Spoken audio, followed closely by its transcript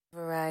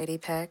Variety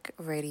Pack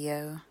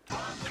Radio.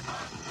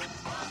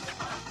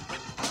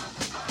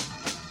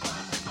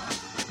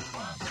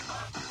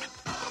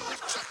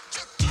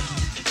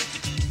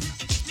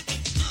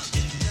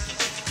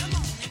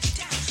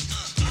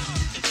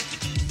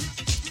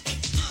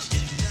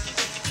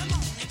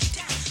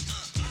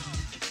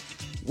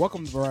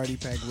 Welcome to Variety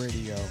Pack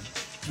Radio.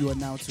 You are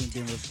now tuned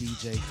in with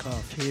DJ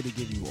Cuff, here to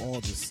give you all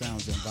the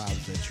sounds and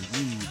vibes that you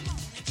need,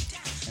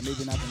 and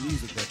maybe not the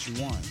music that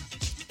you want.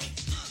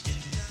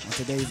 On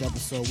today's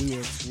episode, we will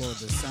explore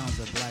the sounds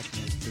of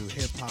blackness through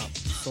hip-hop,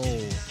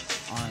 soul,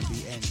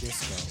 R&B, and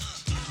disco.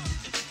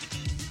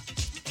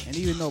 And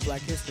even though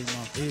Black History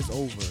Month is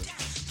over,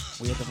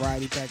 we at the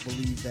Variety Pack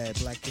believe that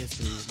Black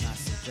history is not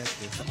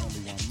subjective to only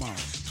 1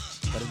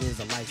 month, but it is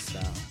a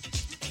lifestyle.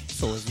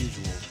 So as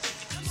usual,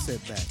 sit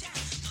back,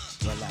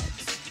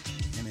 relax,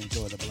 and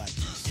enjoy the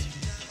blackness.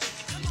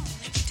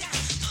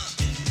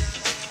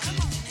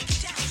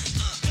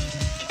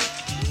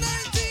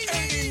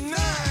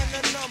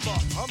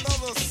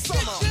 Another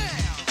summer.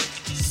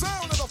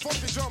 Sound of the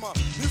funky drummer.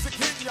 Music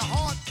hitting your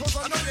heart, cause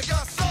I know you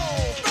got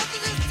soul.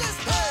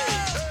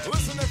 Hey,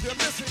 listen if you're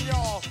missing,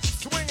 y'all.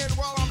 Swinging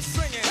while I'm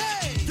singing.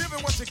 Giving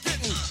what you're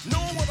getting.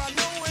 Knowing what I'm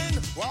knowing.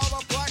 While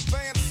the black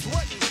band's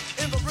sweating.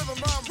 In the rhythm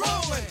I'm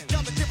rolling.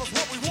 Gotta give us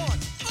what we want.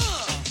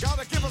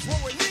 Gotta give us what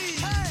we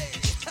need.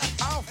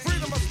 Our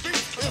freedom of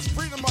speech is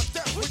freedom of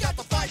death. We got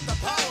to fight the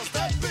powers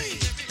that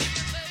be.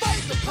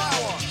 Fight the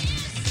power.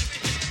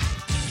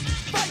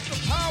 Fight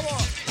the power.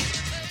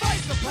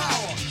 Fight the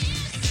power!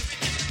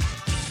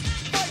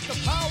 Fight the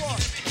power!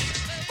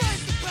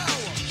 Fight the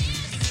power!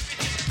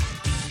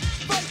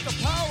 Fight the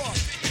power!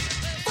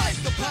 Fight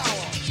the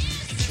power!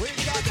 We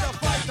got to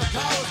fight the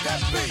powers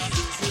that be!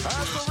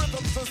 As the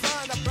rhythm's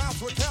designed to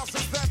bounce with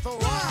calcium that the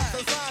rhyme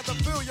designed to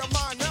fill your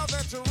mind. Now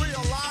that you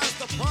realize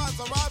the prize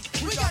arrives,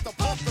 we got to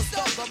pump the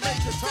stuff to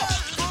make it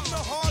tough. From the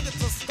heart,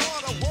 it's a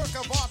start, a work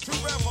of art to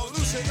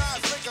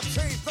revolutionize, make a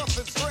change,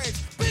 nothing strange.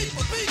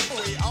 People,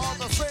 we are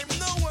the same.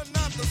 No, we're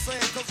not the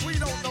same, cause we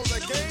don't know the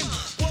game.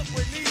 What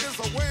we need is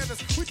awareness.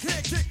 We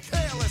can't get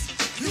careless.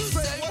 You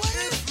say, what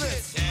is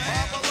this?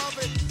 My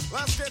beloved,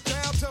 let's get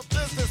down to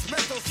business.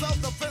 Mental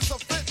self-defense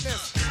of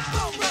fitness.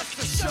 Don't rush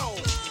the show.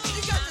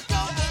 You got to go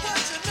with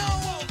what you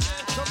know.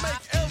 To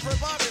make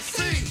everybody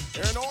see.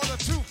 In order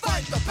to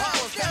fight the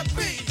powers that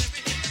be.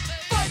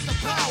 Fight the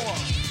power.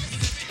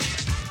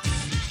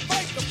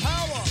 Fight the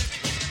power.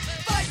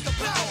 Fight the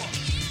power.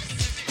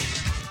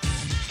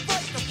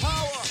 Fight the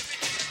power.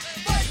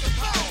 Fight the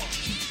power.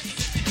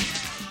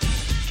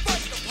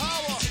 Fight the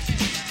power.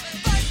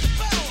 Fight the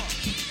power.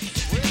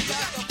 We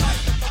got to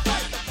fight the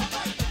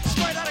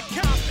Straight out of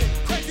Compton,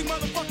 crazy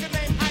motherfucker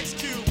named Ice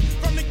Cube.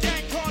 From the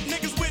gang called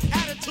niggas with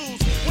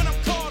attitudes. When I'm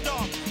called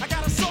off, I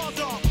got a sawed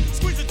off.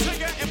 Squeeze a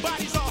trigger and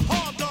bodies are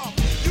hauled off.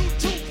 You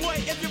too, boy,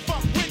 if you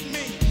fuck with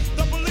me.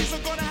 The police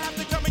are gonna have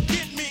to come and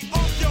get me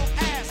off your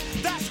ass.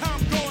 That's how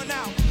I'm going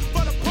out.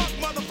 For the punk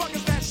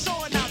motherfuckers that's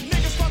showing out.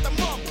 Niggas want to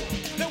mumble,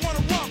 they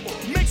wanna rumble.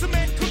 Mix 'em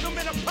and cook 'em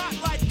in a pot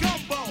like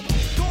gumbo.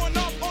 Going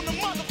off on the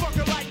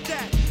motherfucker like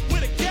that.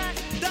 With a gat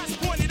that's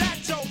pointed at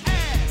your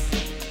ass.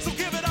 So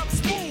give it up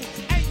smooth.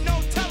 Ain't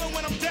no telling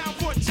when I'm down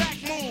for a jack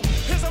move.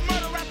 Here's a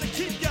murder rap to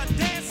keep ya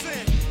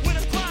dancing. With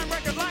a crime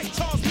record like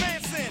Charles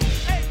Manson.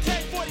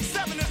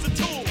 AK-47 is a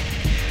tool.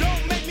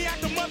 Don't make me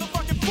act a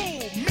motherfucking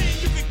fool. Me and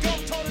you can go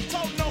toe to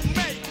toe, no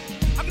mate.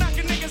 I'm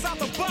knocking niggas out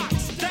the box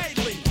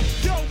daily.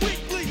 Yo,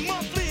 weekly,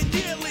 monthly, and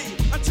yearly.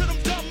 Until them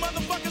dumb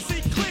motherfuckers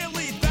see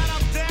clearly that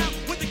I'm down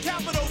with the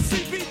capital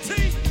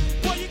CBT.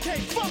 Boy, you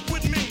can't fuck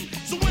with me.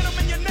 So when I'm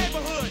in your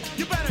neighborhood,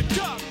 you better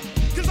duck.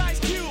 Cause Ice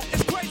Cube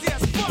is crazy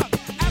as fuck.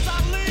 As I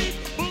leave,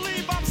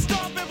 believe I'm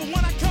starving. But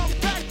when I come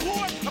back,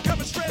 boy, I'm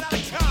coming straight out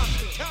of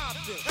Compton.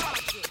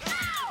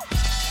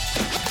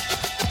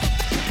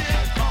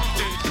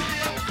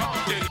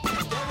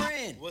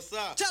 What's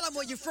up? Tell them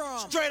where you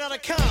from. Straight out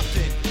of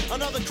Compton,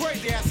 another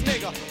crazy ass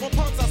nigga. When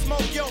punks I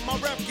smoke, yo, my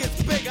rep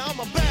gets bigger. I'm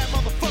a bad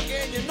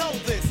motherfucker and you know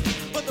this.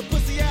 But the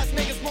pussy ass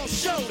niggas won't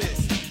show this.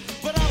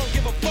 But I don't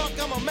give a fuck,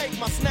 I'ma make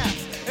my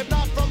snaps. If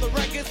not from the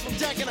records, from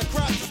jacking a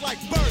crotch, it's like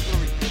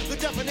burglary. The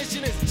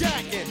definition is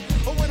jacking.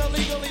 But when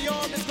illegally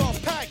armed, it's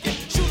called packing.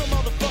 Shoot a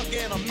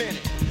motherfucker in a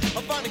minute.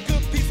 I find a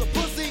good piece of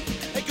pussy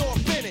and go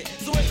up in it.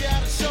 So if you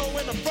had a show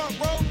in the front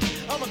row,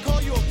 I'ma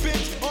call you a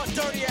bitch or a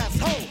dirty ass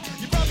hoe.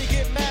 You probably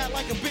get mad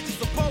like a bitch is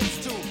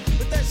supposed to.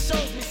 But that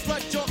shows me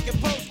slut joke and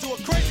pose to a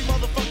crazy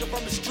motherfucker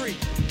from the street.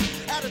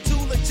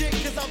 Attitude legit,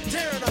 cause I'm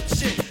tearing up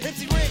shit.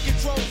 MC Ren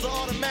controls are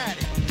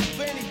automatic.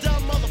 For any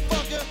dumb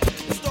motherfucker,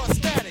 it starts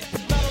static.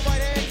 Not a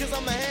right hand, cause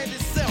I'm the hand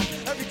itself.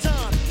 Every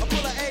time I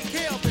pull an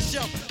AK off the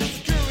shelf, the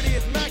security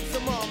is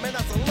maximum, and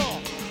that's a law.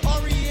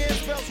 R-E-N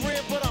spells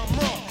red, but I'm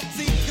wrong.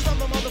 See, cause I'm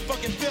the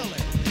motherfucking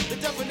villain. The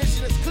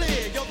definition is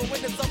clear, you're the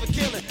witness of a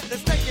killing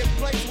that's taking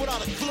place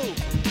without a clue.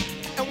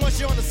 And once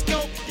you're on the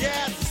scope, your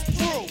ass is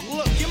through.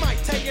 Look, you might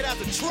take it as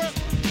a trip,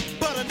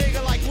 but a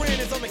nigga like Ren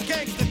is on the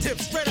gangster tip,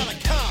 straight out of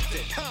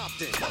Compton.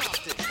 Compton.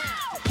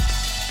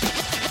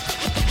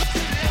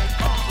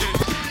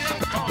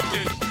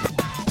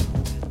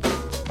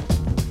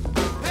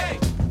 Hey,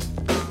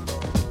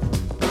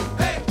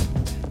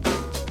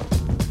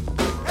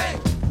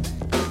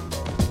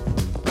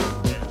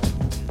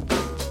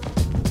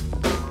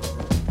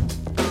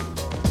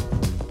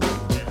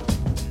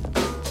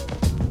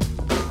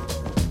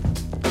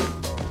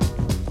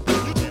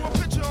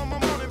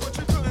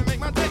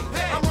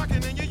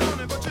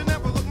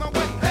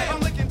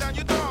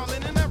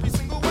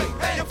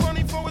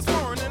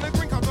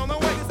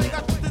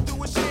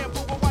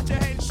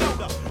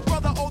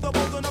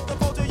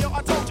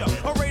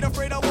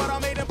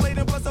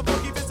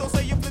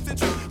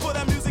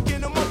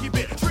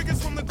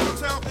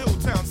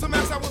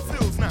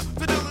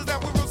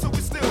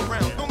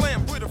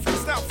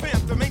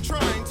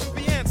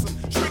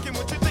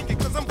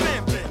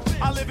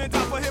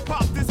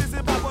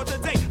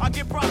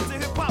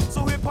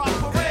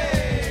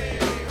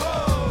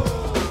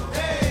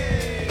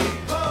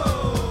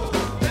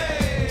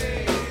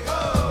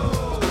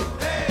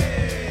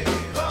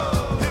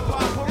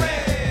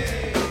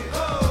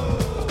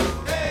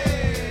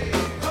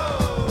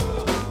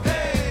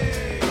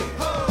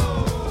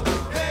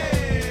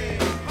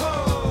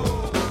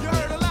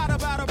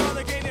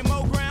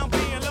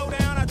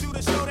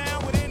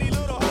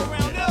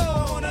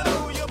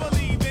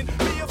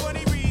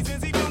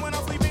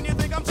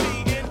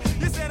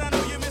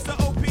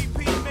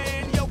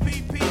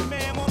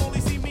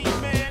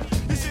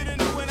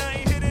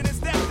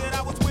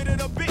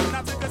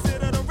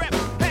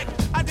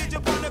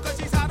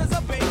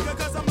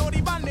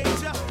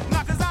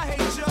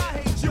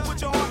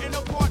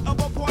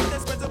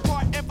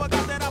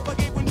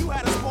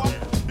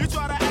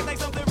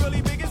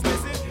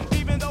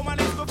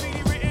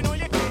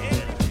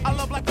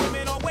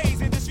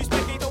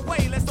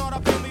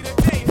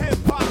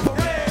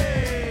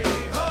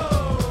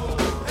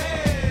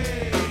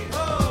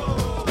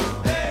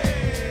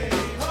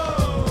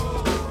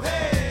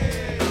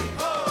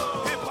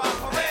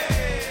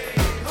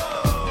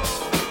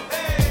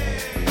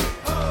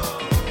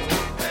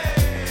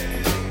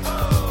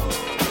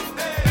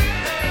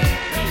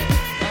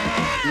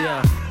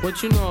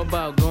 What you know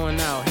about going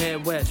out?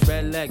 Head west,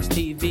 red legs,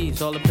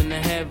 TVs, all up in the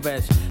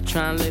headrest.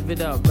 Try and live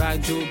it up, rock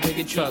jewel,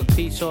 bigger truck,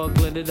 piece all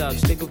glittered up.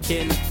 Stick a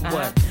kid,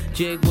 what?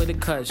 Jig with a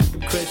cut,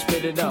 Chris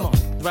spit it up.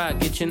 Rock,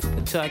 get your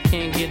till I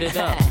can't get it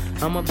up.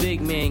 I'm a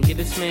big man, get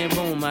this man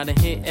room. I done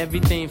hit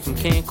everything from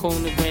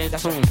Cancun to Grand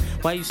Tune.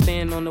 Why you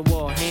stand on the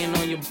wall, hand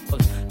on your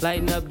balls,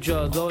 lighting up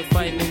drugs, always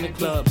fighting in the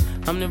club.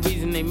 I'm the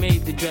reason they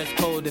made the dress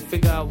code. To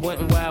figure out what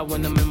and why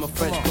when I'm in my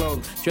fresh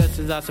clothes.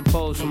 Dresses, I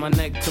suppose, from my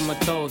neck to my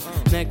toes.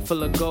 Neck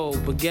full of gold,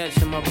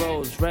 baguettes in my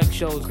rolls. Rec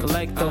shows,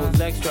 collect those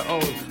extra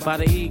O's. By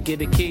the E,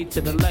 get a key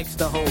to the Lex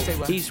to hold.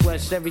 East,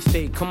 west, every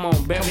state, come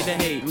on, bury the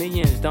hate.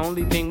 Millions, the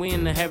only thing we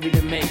in the hurry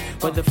to make.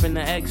 Whether from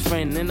the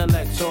ex-friend,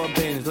 intellect, or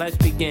bins. Let's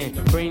begin,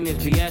 bring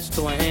this BS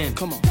to an end.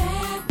 Come on.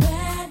 Bad,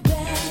 bad,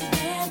 bad,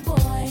 bad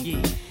boy.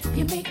 Yeah.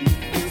 You make me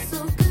feel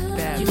so good.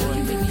 Bad you know boy.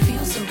 You make me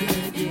feel so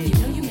good. Yeah. You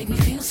know you make me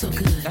feel so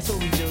good. That's what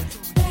we do.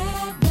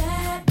 Bad,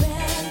 bad,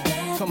 bad,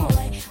 bad Come on.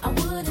 boy. I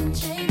wouldn't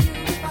change you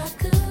if I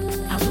could.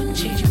 I wouldn't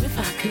change you if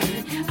I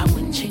could. I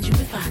wouldn't change you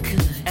if I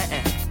could.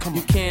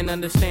 You can't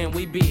understand,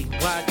 we be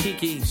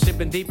Waikiki,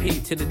 sipping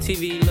DP to the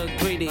TV, look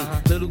greedy.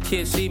 Little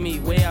kids see me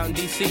way out in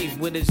DC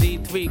with a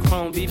Z3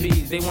 Chrome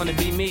BBs. They wanna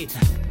be me.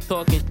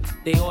 Talking,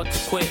 they ought to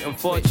quit.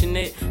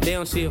 Unfortunate, they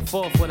don't see a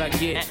fourth what I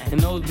get. And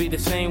those be the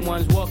same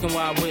ones walking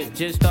while I whip.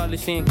 Just started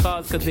seeing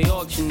cars cause they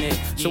auction it.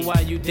 So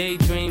while you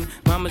daydream,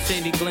 mama say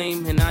they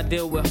gleam. And I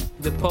deal with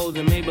the Pose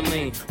and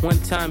Maybelline. One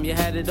time you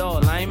had it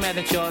all. I ain't mad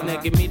at y'all, now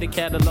give me the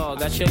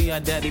catalog. I show you how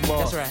daddy ball.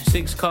 That's right.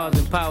 6 cars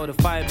and power to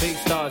 5 big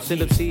stars.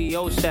 Sit up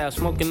CEO style,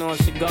 smoking on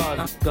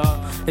cigars. God,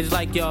 it's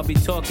like y'all be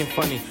talking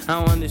funny. I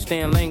don't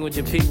understand language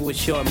of people with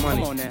short money.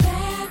 Come on now.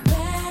 Bad,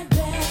 bad,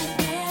 bad,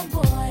 bad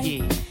boy.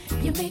 Yeah.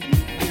 You make me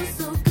feel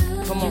so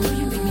good. Come on. You know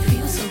you make me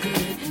feel so good.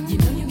 You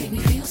know you make me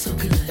feel so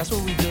good. That's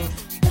what we do.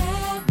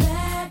 Bad,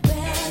 bad,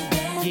 bad,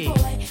 bad Yeah.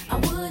 boy. I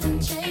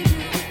wouldn't change you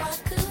if I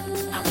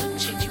could. I wouldn't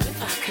change you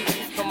if I could.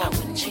 Come on. I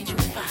wouldn't change you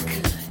if I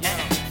could.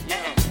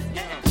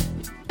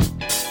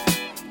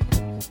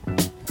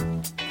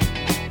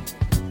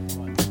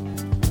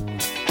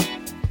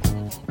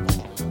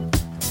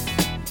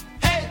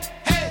 Hey,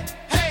 hey,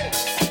 hey.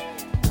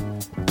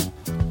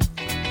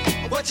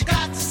 What you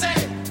got to say?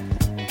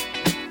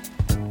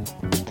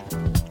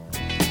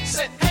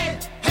 Say, hey,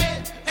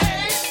 hey,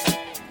 hey.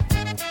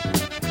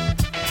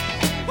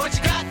 What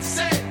you got to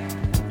say?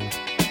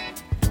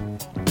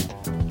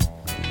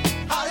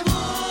 Hollywood,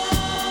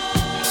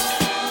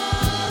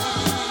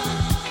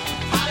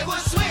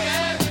 Hollywood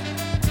swinging.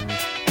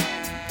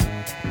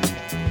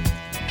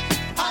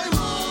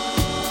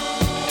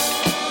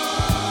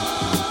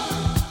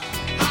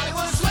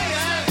 Hollywood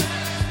swinging.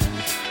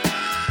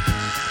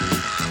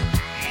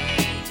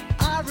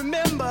 I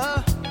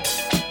remember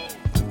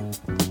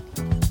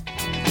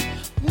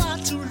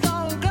not too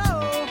long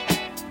ago,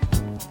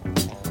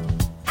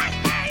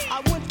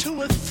 I went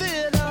to a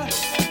theater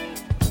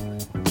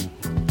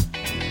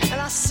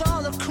and I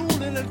saw the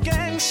Kool and the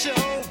Gang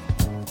show.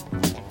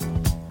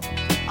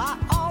 I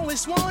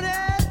always wanted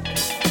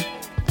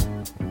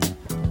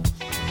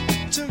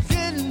to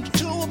get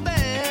into a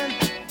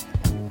band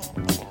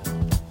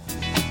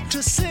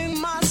to sing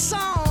my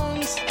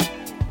songs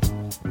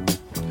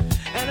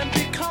and then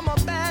become a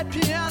bad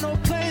piano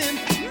playing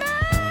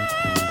man.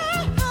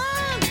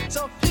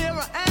 So here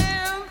I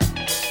am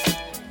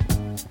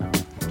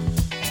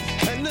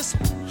in this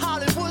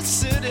Hollywood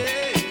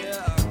city,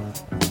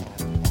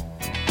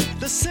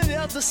 the city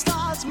of the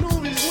stars,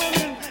 movies,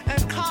 women,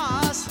 and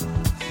cars.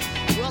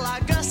 Well, I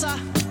guess I'll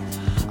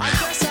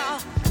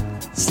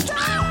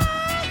stop.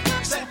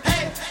 Say,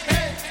 hey,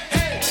 hey, hey,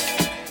 hey,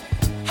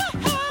 hey.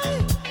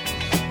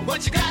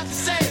 What you got to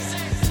say?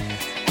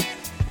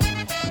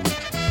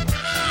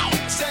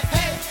 Say,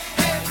 hey,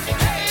 hey,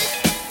 hey.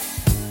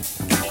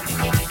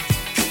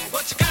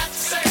 What you got to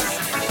say?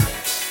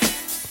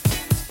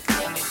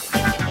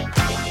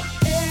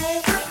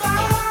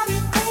 Everybody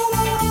go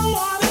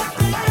on and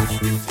dance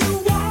if you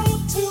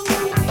want to.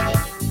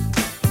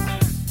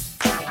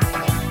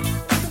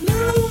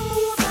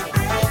 Music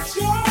makes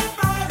your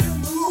body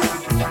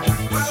move.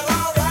 Well,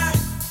 alright.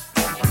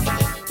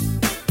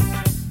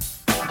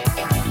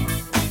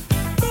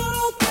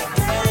 Move the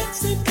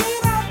dance and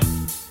get up,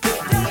 get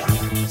down,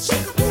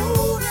 shake the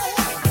booty.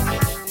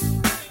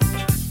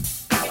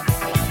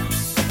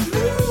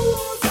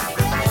 Music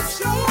makes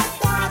your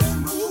body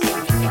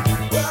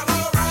move. Well,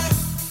 alright.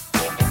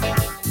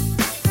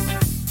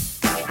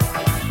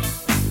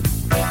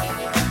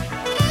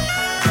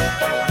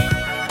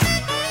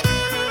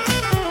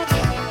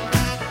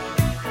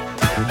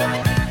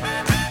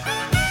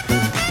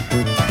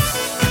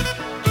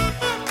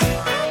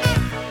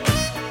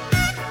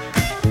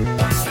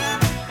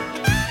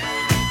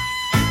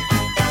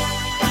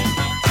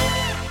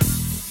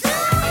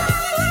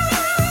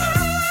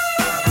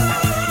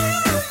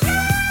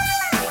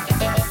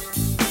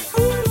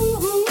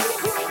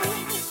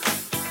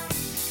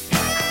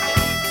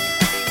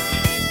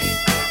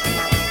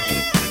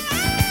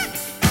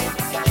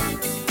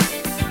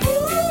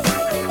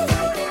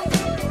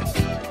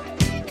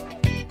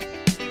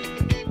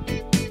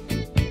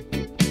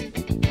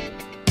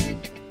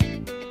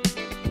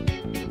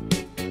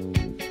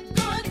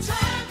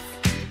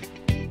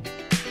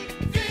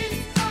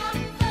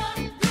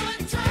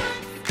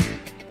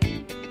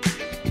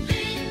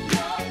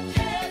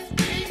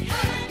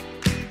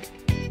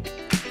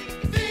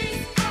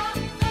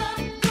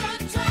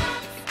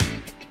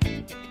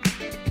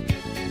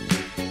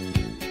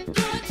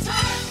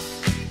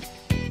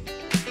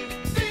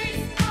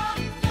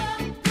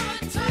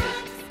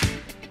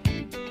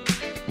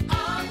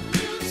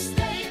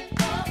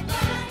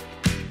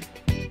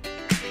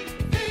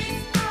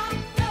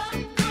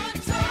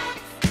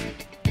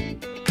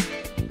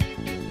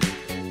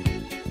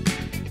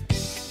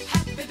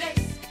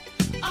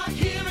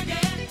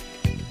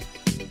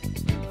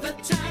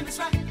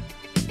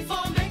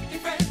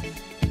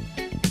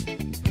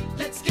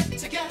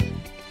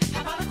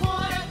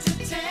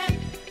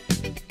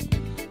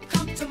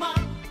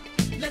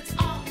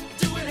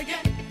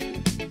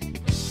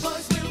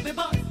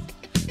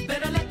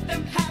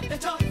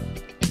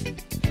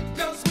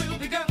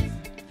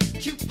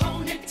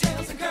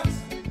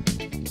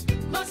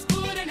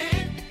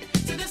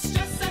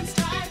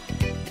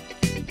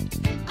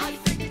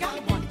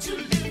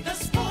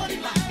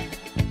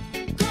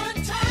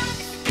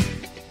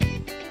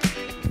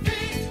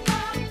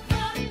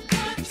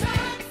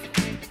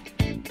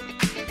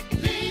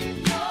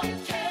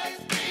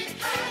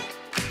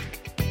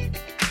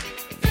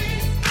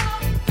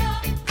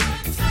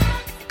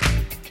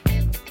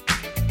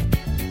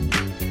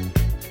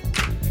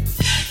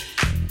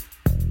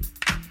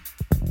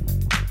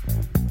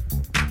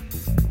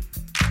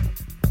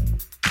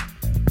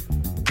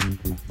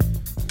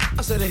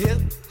 the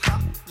hip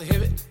hop, the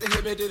hip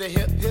it to the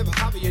hip hip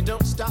hop. You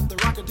don't stop the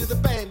rockin' to the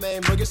bang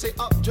bang boogie. Say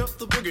up jump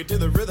the boogie to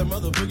the rhythm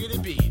of the boogie to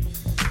beat.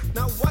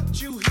 Now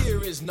what you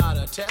hear is not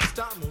a test.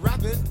 I'm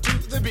rapping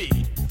to the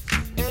beat,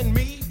 and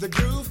me, the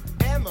groove,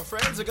 and my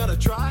friends are gonna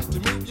try to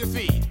move your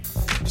feet.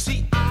 You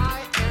see,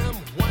 I am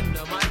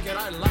Wonder Mike, and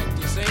I like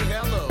to say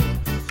hello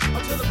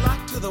to the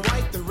black, to the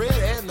white, the red,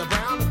 and the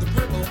brown, the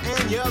purple,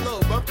 and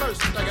yellow. But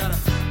first, I gotta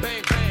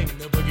bang, bang,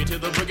 the boogie to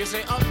the boogie.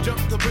 Say up, jump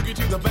the boogie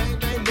to the bang,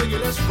 bang, boogie.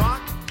 Let's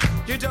rock.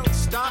 You don't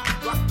stop,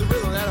 rock the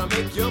rhythm that'll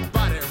make your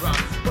body rock.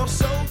 Well,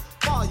 so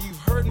far you've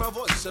heard my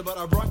voice, but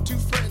I brought two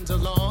friends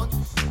along.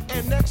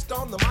 And next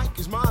on the mic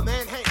is my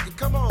man Hank.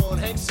 Come on,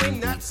 Hank, sing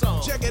that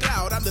song. Check it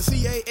out, I'm the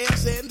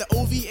CASN, the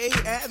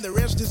OVA, and the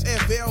rest is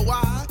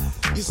FLY.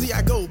 You see,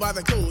 I go by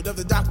the code of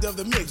the doctor of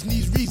the mix, and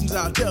these reasons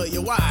I'll tell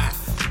you why.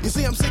 You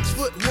see, I'm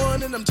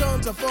 6'1", and I'm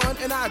tons of fun,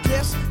 and I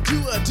dress to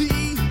a T.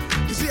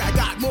 You see, I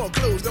got more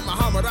clothes than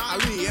Muhammad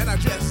Ali, and I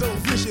dress so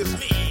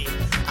viciously.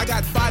 I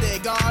got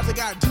bodyguards, I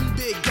got two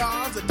big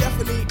cars that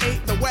definitely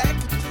ain't the whack.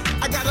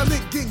 I got a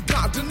Lincoln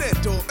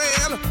Continental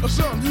and a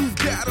sunroof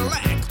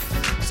Cadillac.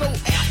 So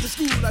after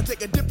school, I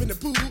take a dip in the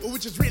pool,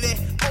 which is really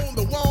on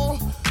the wall.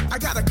 I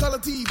got a color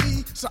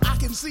TV so I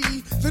can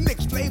see the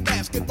Knicks play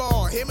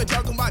basketball. Him and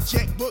talking my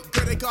checkbook,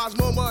 cause it costs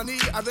more money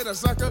than a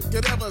sucker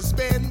could ever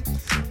spend.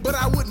 But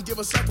I wouldn't give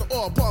a sucker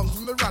or a bum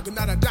from the rock and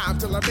not a dime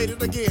till I made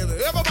it again.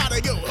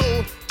 Everybody go,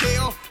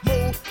 hotel,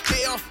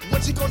 motel,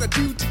 what you gonna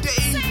do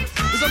today?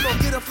 Is I'm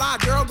gonna get a fly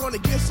girl, gonna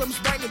get some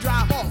spank and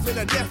drive off in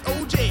a death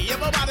OJ.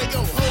 Everybody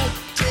go,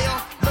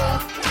 hotel,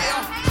 motel,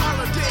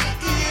 holiday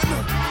inn.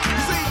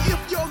 You say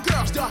if your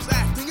girl starts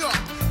acting up,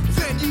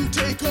 then you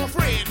take her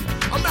friend.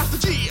 I'm Master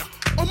G,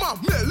 my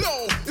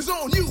mellow is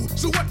on you,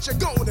 so what you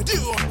gonna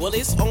do? Well,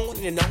 it's on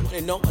and on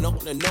and on and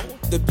on and on.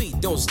 The beat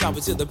don't stop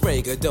until the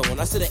break of dawn.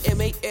 I said a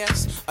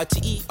M-A-S, a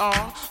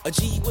T-E-R, a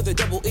G with a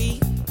double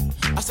E.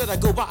 I said I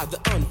go by the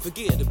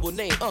unforgettable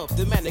name of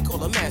the man they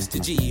call a Master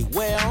G.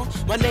 Well,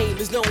 my name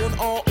is known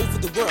all over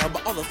the world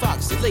by all the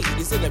foxy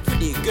ladies and the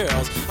pretty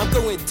girls. I'm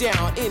going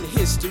down in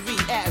history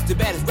as the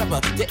baddest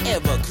rapper that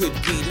ever could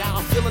be. Now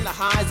I'm feeling the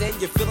highs and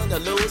you're feeling the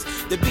lows.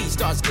 The beat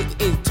starts getting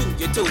into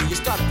your toe. You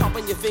start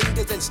popping your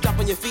fingers and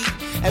stomping your feet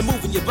and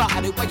moving your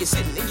body while you're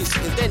sitting and you're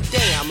sitting. Then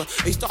damn,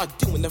 you start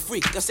doing the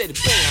freak. I said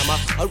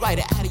bam, right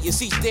out of your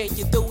seat. Then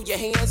you throw your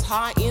hands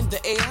high in the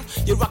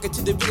air. You're rocking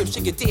to the rhythm,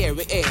 shake your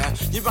dairy air.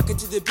 You're rocking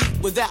to the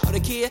beat without a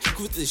care.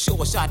 Cruise the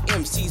short shot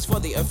MCs for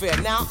the affair.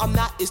 Now I'm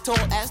not as tall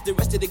as the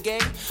rest of the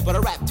gang, but I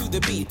rap to the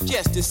beat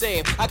just the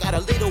same. I got a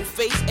little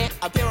face and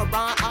a pair of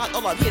rhyme eyes.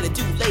 All I'm here to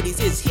do, ladies,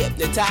 is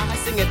hypnotize.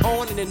 Sing it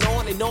on and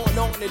on and on and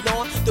on and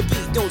on. The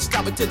beat don't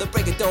stop until the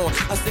break of dawn.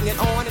 I sing it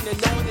on and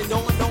on and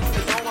on and on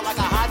and on like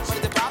a hot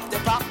butter. The pop,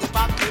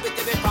 baby,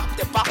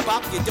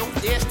 pop. You don't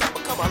dare stop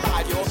or come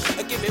alive, yo.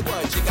 Give me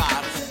what you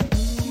got.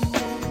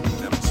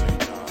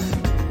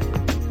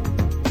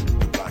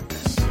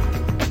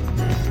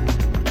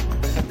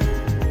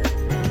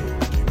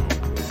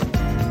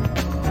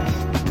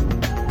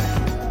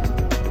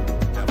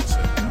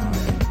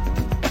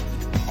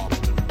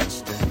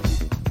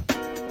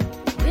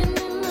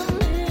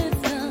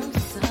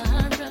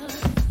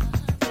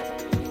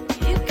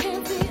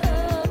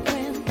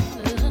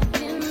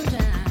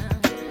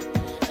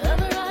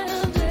 Every right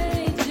of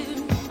day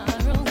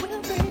tomorrow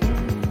will bring.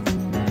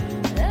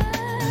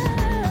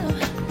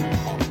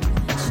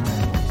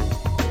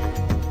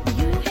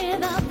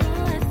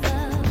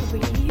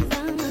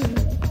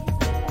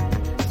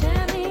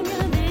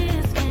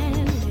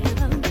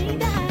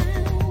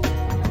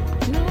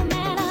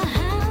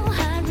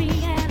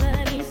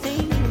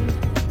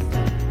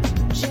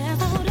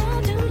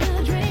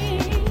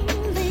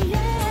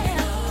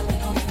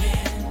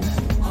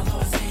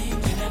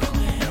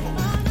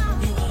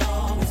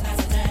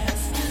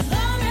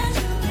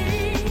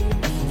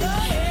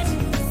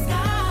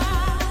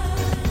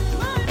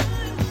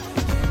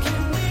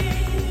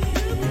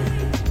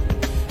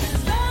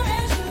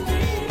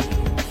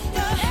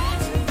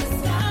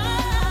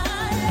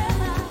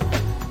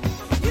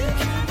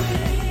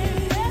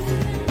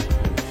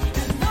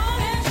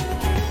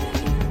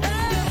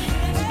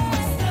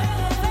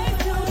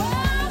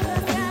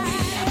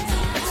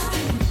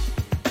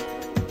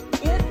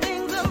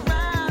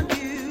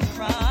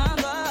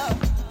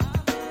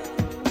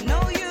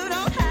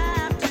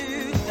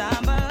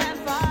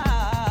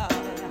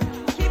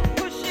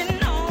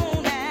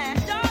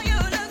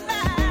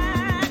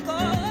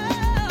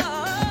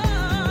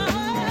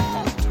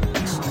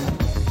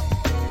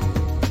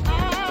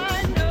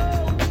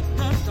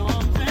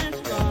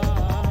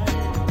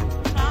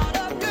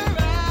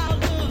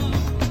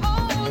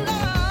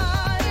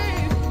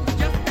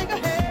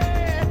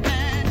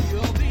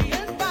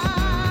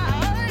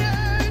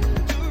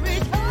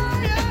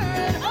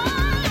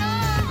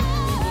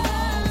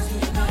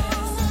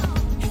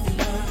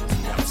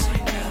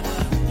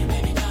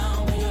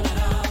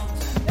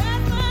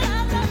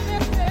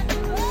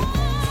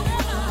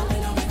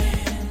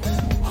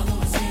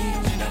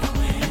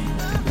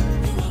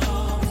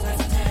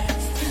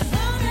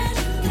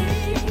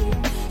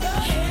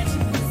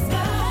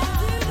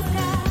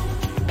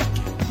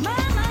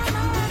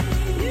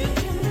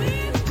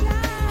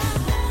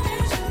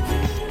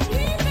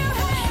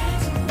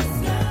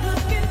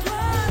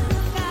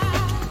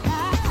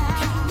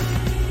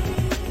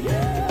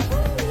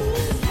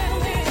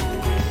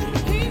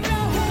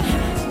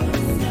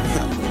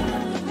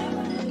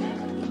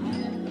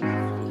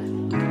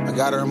 I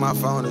got her in my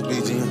phone, it's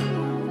BGM.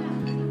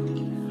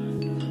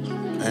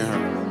 Ain't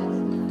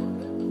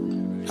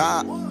her.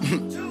 Ha.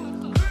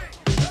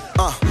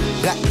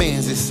 Black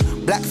Benzes,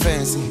 black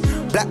fancy,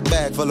 black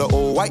bag full of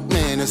old white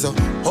man. It's a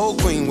whole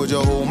queen with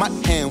your whole mic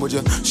hand. Would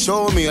you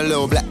show me a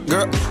little black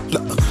girl?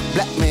 Look,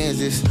 black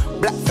Benzes,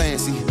 black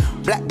fancy,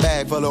 black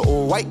bag full of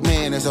old white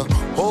man. It's a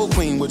whole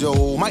queen with your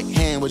whole mic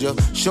hand. Would you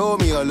show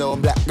me a little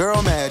black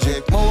girl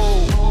magic?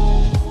 Move.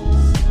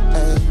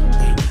 Hey,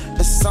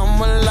 if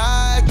someone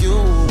like you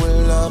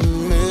will love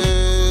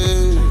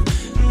me.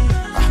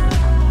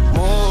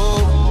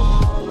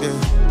 Move. Yeah,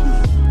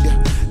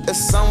 yeah. If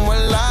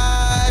someone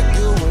like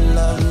you will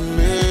love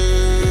me.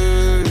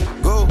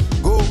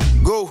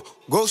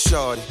 Go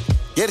shorty.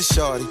 Get it,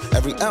 shorty.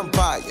 Every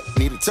empire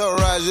need to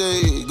terrorize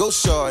you. Go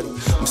shorty.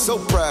 I'm so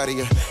proud of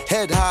you.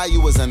 Head high, you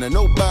was under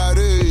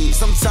nobody.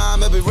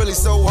 Sometimes it be really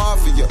so hard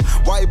for you.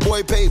 White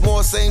boy paid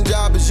more, same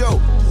job as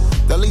you.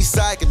 The least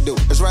I can do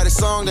is write a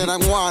song that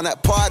I'm on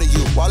that part of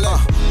you. While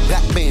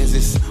black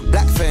Benzes,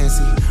 black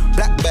fancy,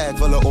 black bag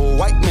full of old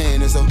white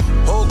man. It's a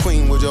whole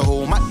queen with your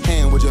whole mic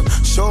hand. Would you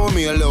show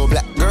me a little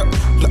black girl?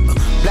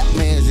 Black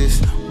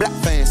Benzes, black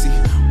fancy,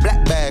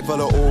 black bag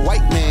full of old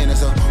white man.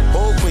 It's a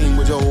whole queen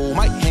with your whole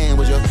mic hand.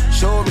 Would you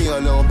show me a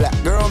little black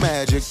girl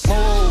magic?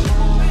 Move.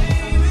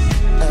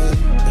 Hey,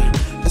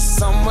 if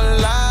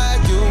someone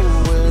like you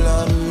will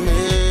love me.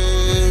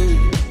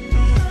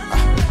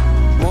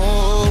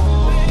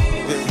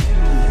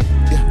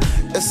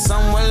 If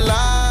someone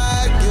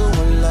like you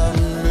will love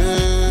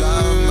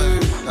me.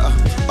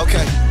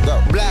 Okay,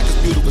 go. Black is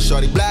beautiful,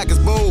 shorty. Black is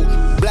bold.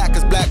 Black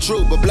is black,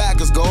 true, but black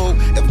is gold.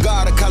 If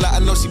God a color, I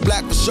know she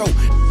black for sure.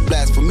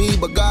 Blasphemy,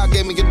 but God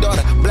gave me your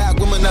daughter. Black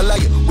woman, I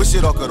like it. Wish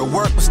it all could've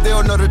worked, but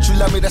still know that you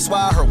love me. That's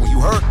why I hurt when you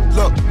hurt.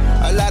 Look,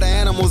 a lot of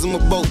animals in my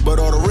boat, but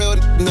all the real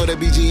know that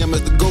BGM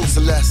is the GOAT,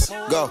 so let's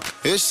go.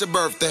 It's your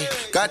birthday,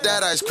 got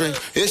that ice cream.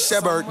 It's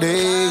your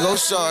birthday, go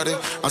shorty.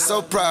 I'm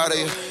so proud of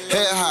you.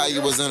 Head high,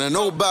 you was under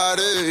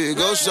nobody.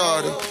 Go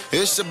shorty.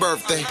 It's your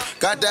birthday,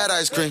 got that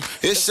ice cream.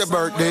 It's your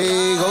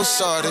birthday, go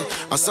shorty.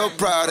 I'm so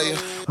proud of you.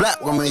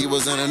 Black woman, you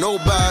was under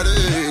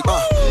nobody.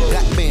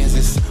 Black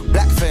Benzes,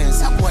 black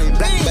fancy,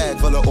 black bag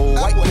full of old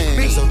white man.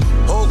 It's a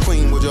whole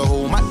queen with your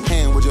whole mic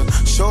hand. Would you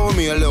show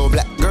me a little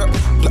black girl?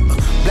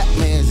 Black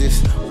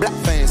Benzes, black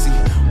fancy,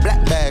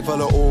 black bag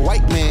full of old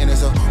white man.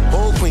 It's a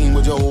whole queen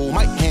with your whole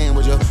mic hand.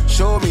 Would you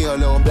show me a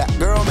little black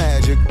girl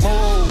magic?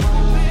 Move.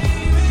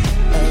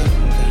 Hey,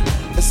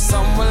 if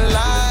someone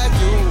like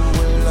you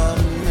will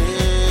love me.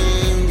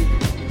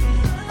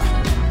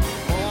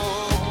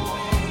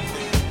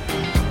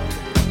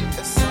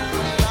 If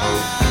someone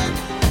like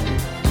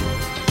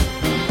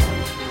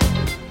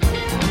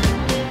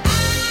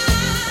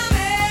I'm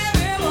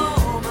every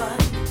woman.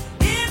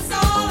 It's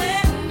all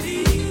in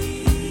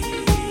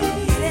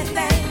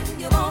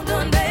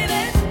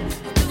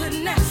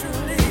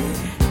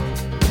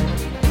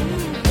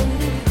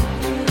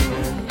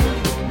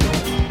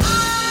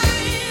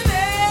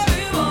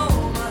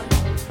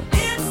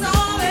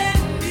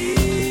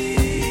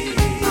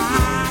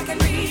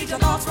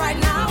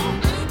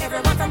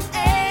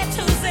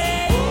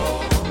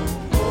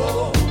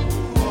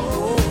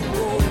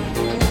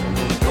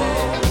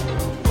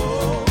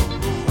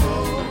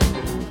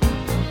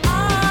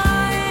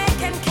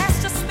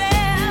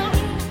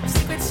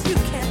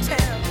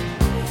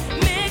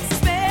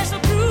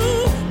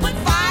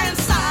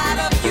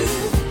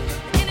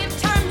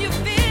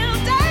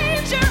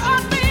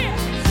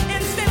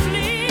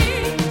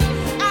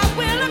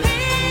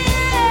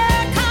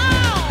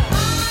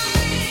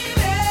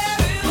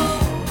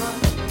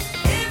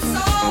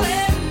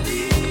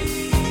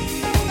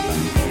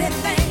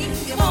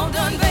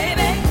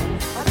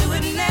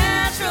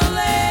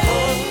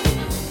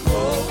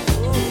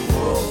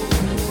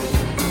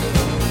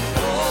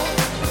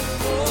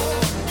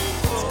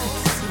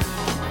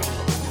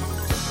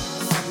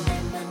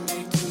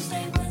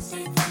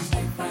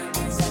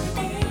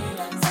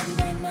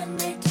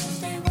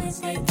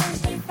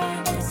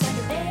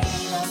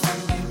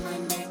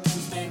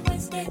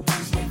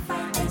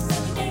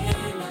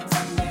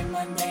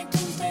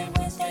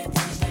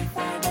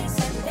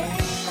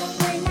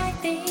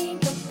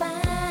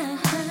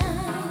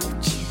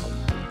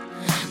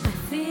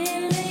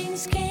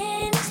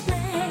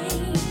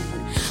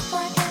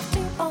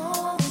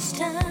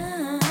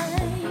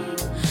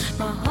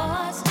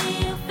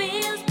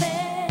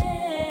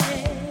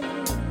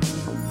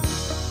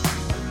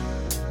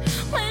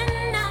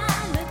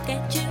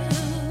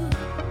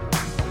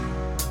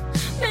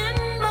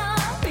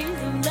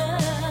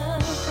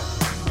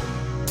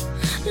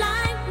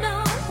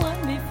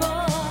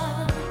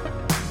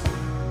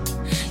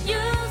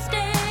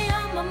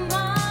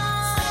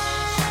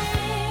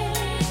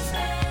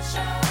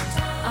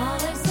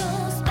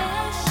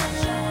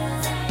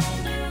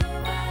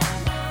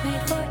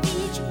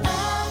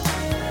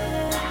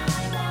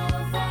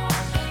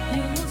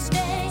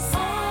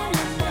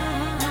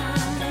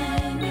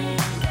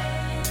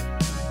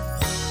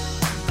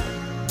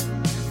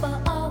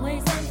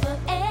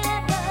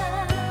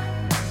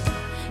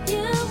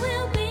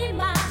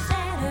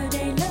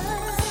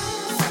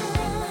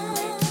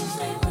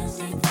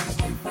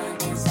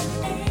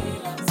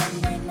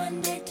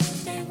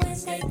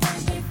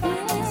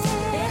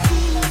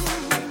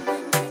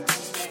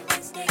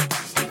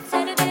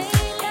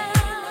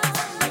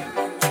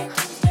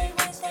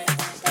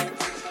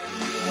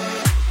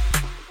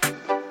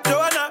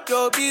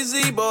your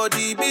busy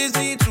body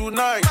busy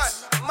tonight.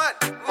 Mad.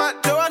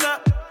 Joanna,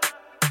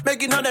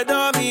 making all the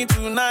dummy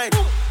tonight.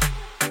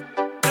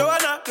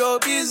 Joanna, your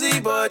busy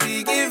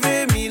body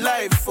giving me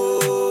life,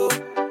 oh,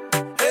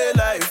 hey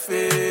life,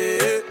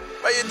 hey.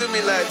 Why you do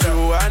me like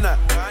Joanna,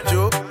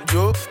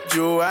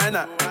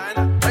 Joanna?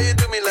 Why you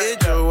do me like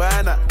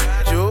Joanna,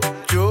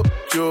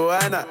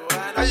 Joanna?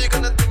 How you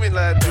gonna do me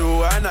like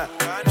Joanna,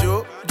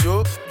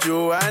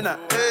 Joanna?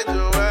 Hey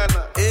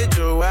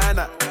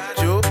Joanna,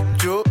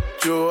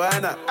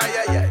 Joanna?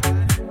 Ay.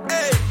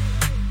 Hey,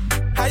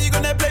 how you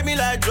gonna play me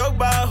like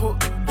Drogba, ho?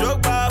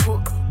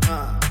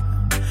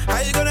 How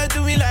you gonna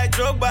do me like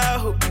Drogba,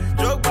 ho?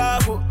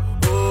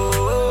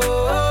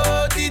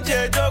 Oh,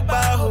 DJ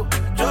Drogba, ho?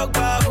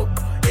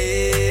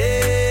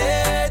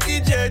 Hey,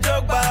 DJ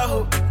Drogba,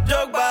 ho?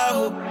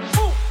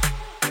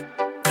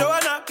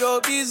 Joanna, your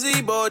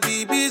busy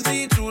body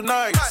busy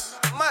tonight.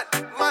 Mad.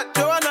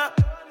 Joanna,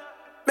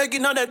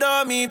 making all the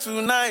dummy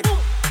tonight.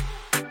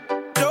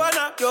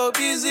 Joanna, your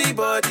busy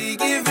body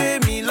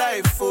giving me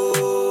life,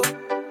 oh,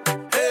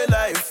 hey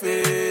life,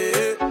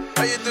 hey.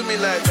 How you do me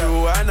like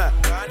Joanna,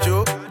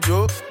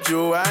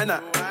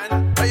 Joanna?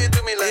 How you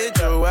do me like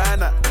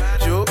Joanna,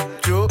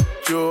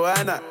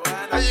 Joanna?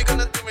 How you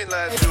gonna do me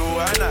like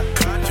Joanna,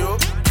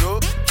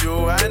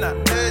 Joanna?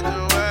 Hey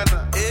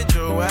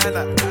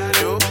Joanna,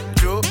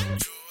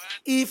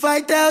 If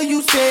I tell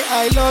you, say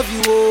I love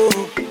you,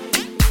 oh,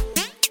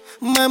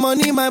 my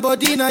money, my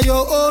body, now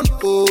your own,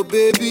 oh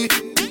baby.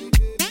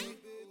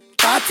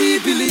 30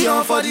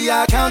 billion for the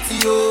account,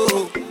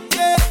 yo.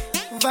 Yeah.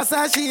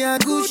 Versace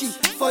and Gucci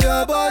for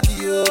your body,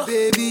 oh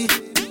baby.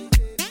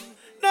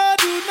 No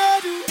do,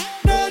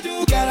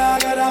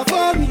 gotta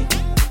for me.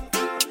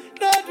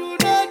 No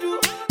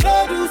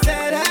do,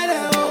 say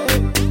that, oh.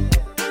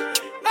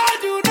 No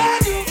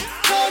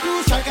do,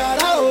 shakara,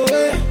 oh.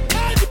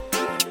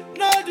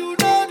 No do,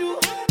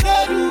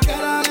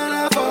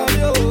 gotta for me,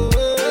 oh.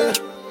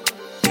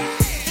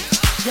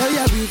 Girl,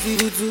 you're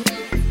beautiful too.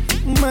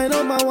 My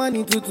number one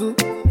in tutu.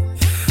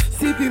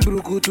 Sipping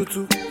bruku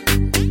tutu.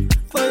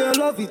 For your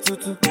love it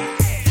tutu.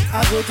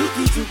 I go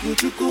tuku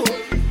chuku.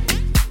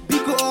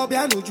 Biko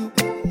obianuju.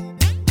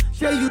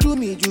 Say you do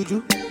me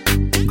juju.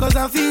 Cause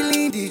I'm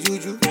feeling the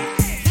juju.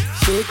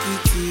 Shake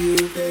it to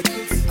you.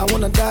 I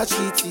wanna dash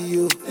it to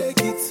you.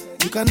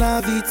 You can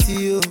have it to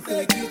you.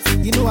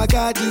 You know I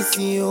got this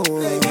in you.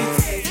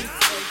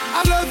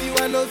 I love you.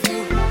 I love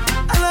you.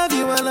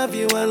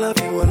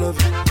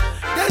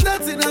 There's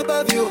nothing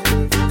above you.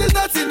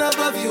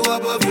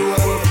 Above you.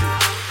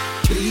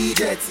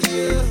 Bridget,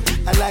 you.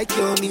 I like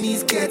your mini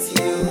skirt,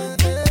 you.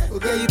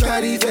 Okay, you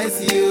carry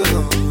fancy, you.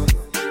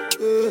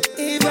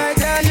 If I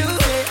tell you,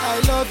 say I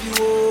love you,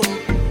 oh.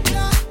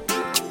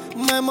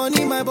 My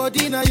money, my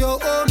body, now your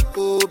own,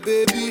 oh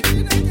baby.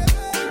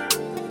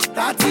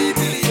 30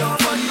 billion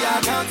for the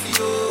account,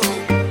 you.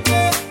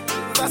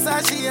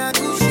 Versace and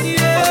Gucci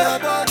for your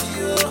body,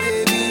 oh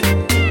baby.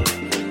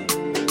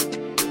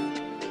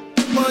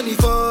 Money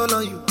fall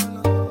on you.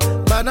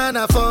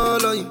 Banana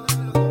fall on you,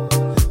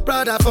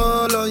 Prada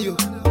fall on you,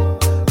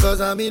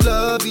 cause I'm in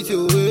love with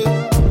you.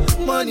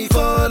 Money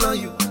fall on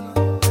you,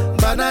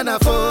 banana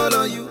fall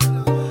on you,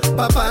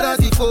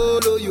 paparazzi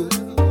follow you,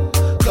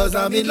 cause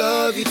I'm in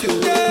love with you.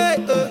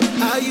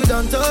 Are you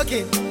done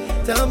talking?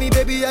 Tell me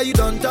baby, are you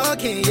done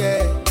talking?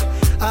 Yeah.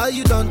 Are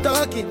you done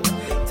talking?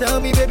 Tell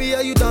me baby,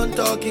 are you done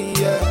talking?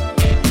 Yeah.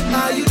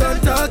 Are you done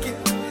talking?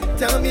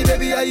 Tell me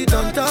baby, are you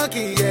done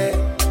talking? Yeah.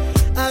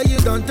 Are you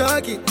done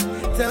talking?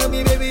 Tell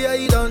me, baby, are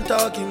you done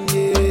talking?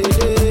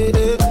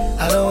 Yeah.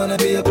 I don't wanna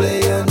be a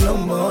player no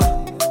more.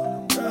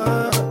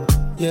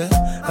 Yeah,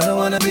 I don't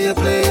wanna be a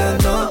player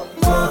no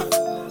more.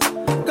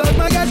 Cause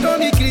my guys call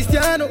me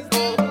Cristiano,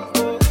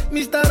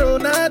 Mr.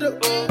 Ronaldo,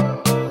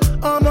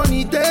 I'm on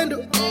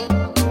Nintendo.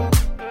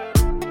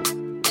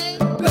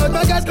 Cause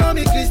my guys call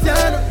me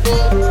Cristiano,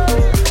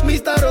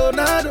 Mr.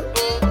 Ronaldo,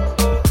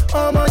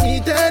 I'm on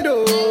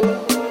Nintendo.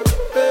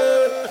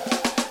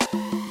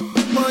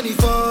 Money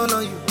fall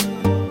on you.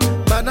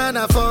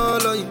 Banana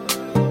fall on you,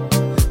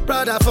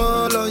 Prada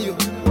fall on you,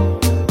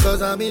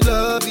 cause I'm in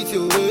love with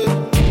you.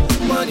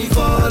 Money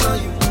fall on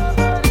you,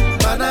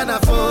 banana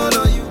fall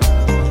on you,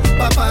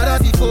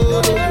 paparazzi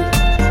follow you,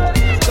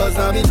 cause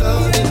I'm in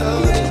love.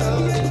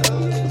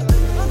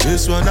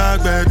 This one I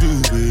better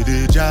do with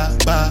the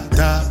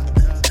jabata.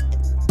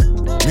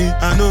 Me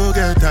I no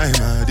get time,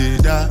 I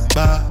did da.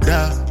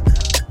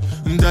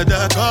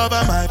 Dada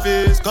cover my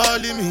face,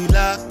 calling me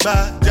like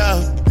Baja.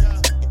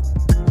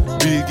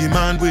 Biggie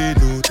man, we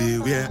know they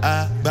wear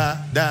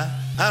abada.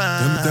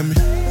 Tell me,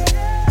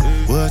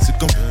 what's it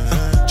come?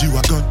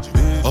 G-Wagon,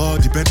 all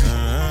the Bentley,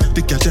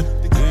 the kitchen,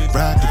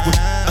 ride the whip.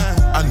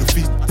 I no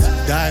feet,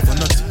 die for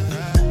nothing.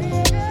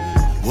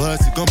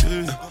 What's it come?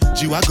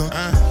 G-Wagon,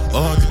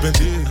 all the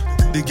Bentley,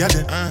 the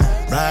kitchen,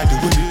 ride the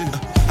whip.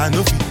 I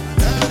no feet,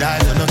 die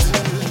for nothing.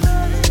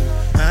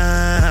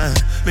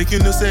 Make you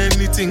no say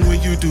anything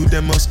when you do,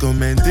 them must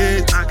commend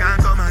it. I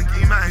can't come and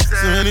keep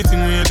myself. So anything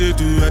when you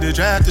do, I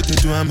try to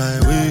do on my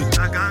way.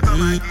 I can't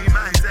come and keep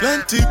myself.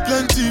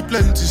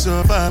 Plenty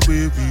survive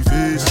where we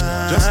face.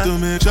 Just to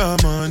make sure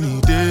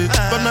money day.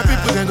 But my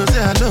people can go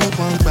say I know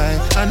one buy,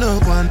 I know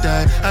one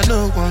die, I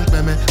know one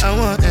payment. I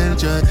want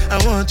enjoy,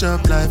 I want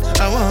job life,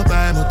 I want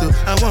buy motor,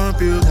 I want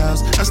build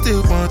house, I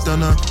still want to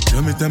know.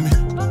 Tell me,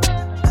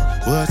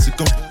 what's it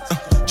gonna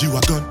be?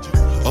 G-Wagon,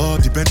 all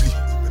the Bentley,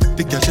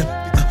 the cash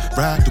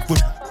ride the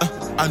whip,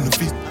 I know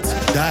feet,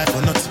 die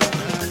for nothing.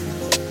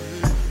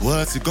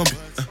 What's it gonna be?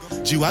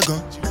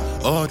 G-Wagon,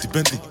 all the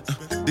Bentley,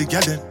 the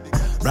garden,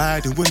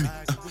 riding with me,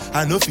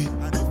 I know feet.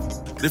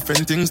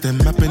 Different things them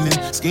happening,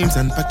 schemes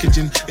and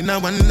packaging. In a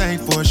one night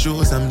for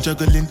shows, I'm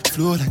juggling.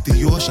 Flow like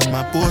the ocean,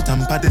 my boat,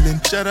 I'm paddling.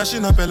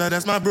 Sharashin Appella,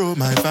 that's my bro,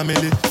 my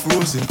family.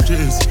 Frozen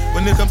trace.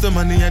 When it comes to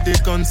money, I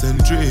did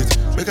concentrate.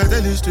 Make I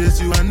tell you straight,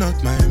 you are not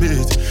my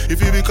mate.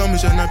 If you become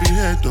mission, I'll be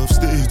head of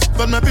state.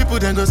 But my people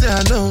then go say,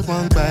 I know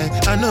one buy,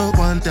 I know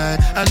one die,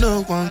 I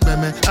know one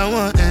payment. I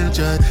want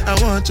enjoy, I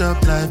want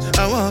job life,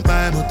 I want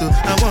buy motor,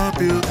 I want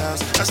build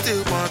house, I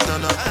still want to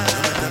know.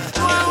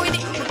 Go on with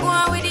it, go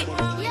on with it.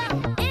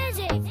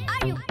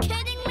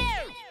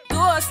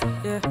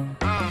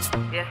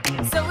 Yeah.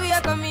 So we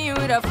are coming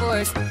with a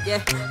force,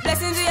 yeah.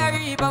 Blessings we are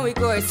reap and we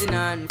coursing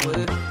on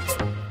full.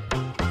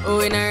 Oh,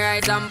 we not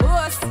rise and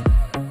boast.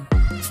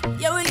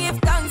 Yeah, we give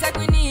thanks like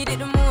we need it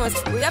the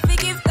most. We have to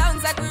give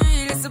thanks like we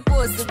really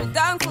supposed to be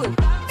thankful.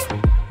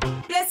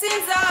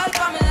 Blessings all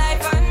for my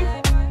life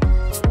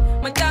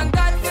and my thank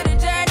God for the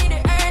journey, the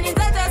earnings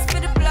are just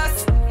for the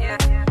plus. Yeah.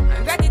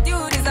 And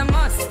gratitude is a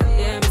must.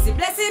 Yeah, me see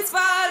blessings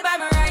fall by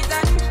my right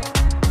hand.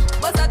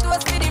 But I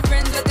toast for the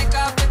friends that take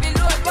off every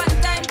load. One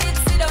time did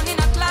sit down in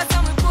a class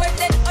and we bored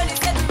then only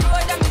said the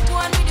road and we go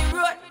on with the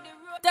road.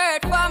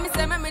 Third form, me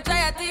say make me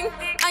try a thing.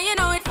 And you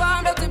know it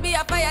formed out to be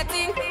a fire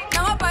thing.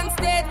 Now up on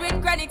stage with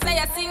chronics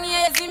I sing.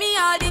 Yeah, see me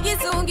all diggy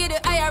soon get the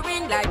higher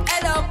ring. Like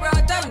hello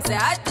brother, me say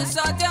I had to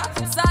shot ya.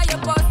 Saw your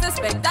poster,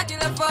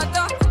 spectacular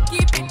photo.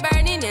 Keep it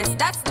burning, yes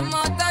that's the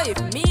motto. If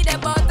me the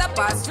butter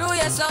pass through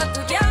your soul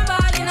to get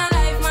ball in a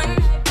life man.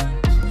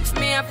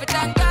 Me have to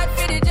thank God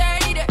for the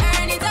journey, the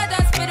earnings are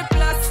just for the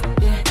plus.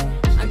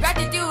 Yeah, and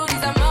gratitude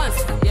is a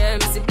must. Yeah,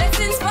 me see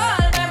blessings fall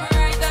by my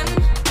right hand.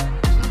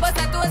 But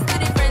I toast to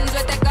the friends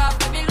we take off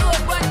every load.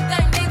 One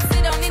time they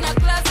sit down in a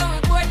class and we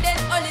bored then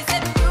only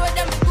said the road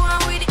and we go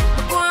on with it,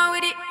 we go on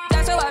with it.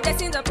 Just show our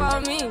blessings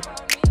upon me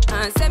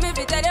and send me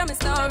to tell them a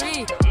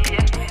story.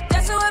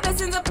 Just show our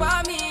blessings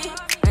upon me.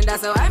 And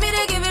that's how I made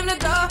to give him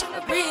the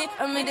glory.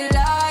 I'm in the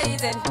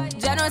light and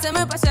Jah knows I'm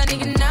passion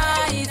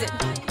ignited.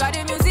 Got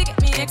the music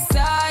get me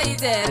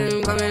excited.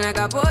 I'm coming like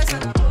a potion.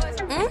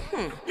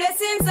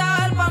 Blessings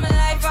all for my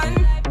life and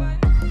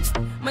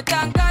my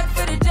thank God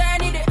for the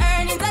journey, the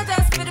earnings are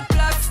just for the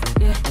plus.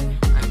 Yeah,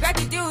 and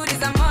gratitude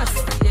is a must.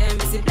 Yeah,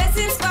 me see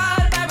blessings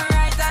fall by my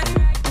right hand.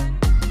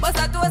 But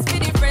I toast for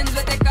the friends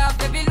we take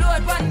off every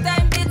load. One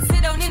time did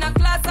sit down in a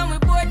class and we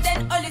bored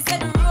then only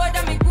said the road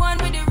and we go on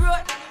with the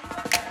road.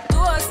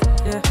 Toast,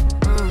 yeah,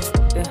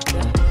 yeah.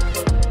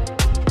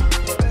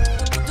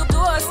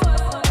 Toast.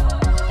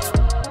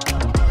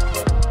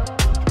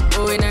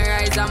 Oh, we not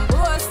rise and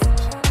boast.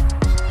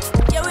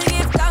 Yeah, we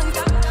give thanks.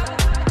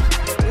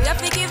 We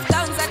have to give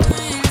thanks like we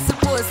really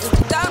supposed to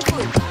be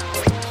thankful.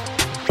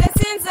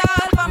 Blessings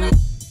all for me.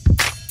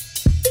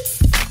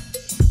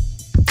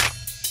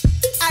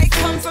 I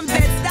come from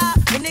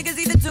Bed-Stuy. When niggas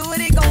either do it,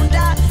 they gon'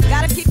 die.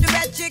 Gotta keep the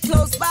ratchet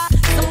close by.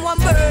 Someone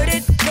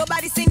murdered.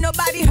 Nobody seen,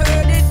 nobody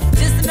heard it.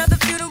 Just another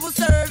funeral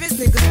service.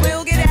 Niggas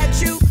will get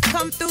at you.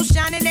 Come through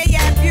shining, they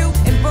yap you.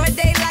 In broad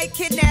daylight,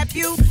 kidnap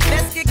you.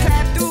 Let's get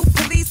clapped through.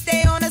 Police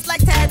stay on us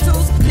like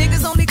tattoos.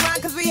 Niggas only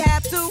grind cause we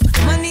have to.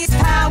 Money's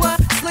power.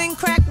 Sling,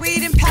 crack,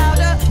 weed, and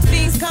powder.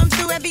 Fiends come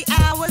through every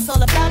hour. It's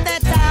all about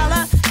that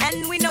dollar.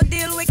 And we no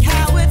deal with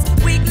cowards.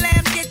 Weak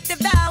lambs get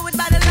devoured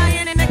by the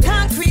lion in the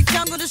concrete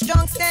jungle. The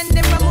strong stand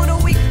and rumble.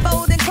 The weak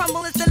fold and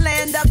crumble. It's the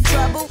land of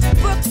trouble.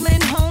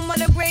 Brooklyn, home of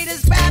the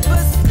greatest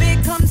rappers.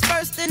 Big comes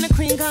first and the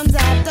cream comes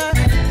after.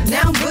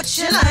 Now put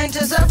your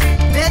lighters up.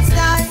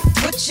 Bed-Stuy,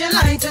 put your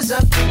lighters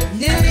up.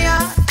 New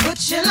York, put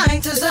your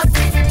lighters up.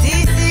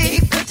 DC,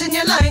 keep putting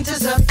your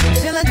lighters up.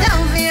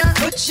 Philadelphia,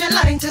 put your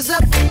lighters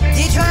up.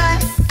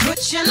 Detroit,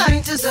 put your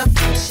lighters up.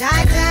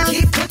 Chi-Town,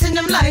 keep putting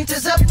them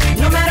lighters up.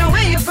 No matter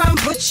where you're from,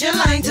 put your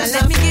lighters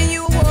up. Let me give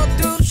you a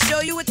walkthrough,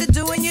 show you what to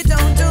do and you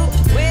don't do.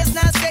 Where it's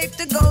not safe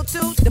to go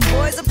to. The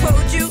boys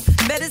approach you,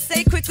 better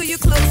stay quick who you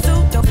close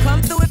to. Don't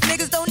come through if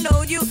niggas don't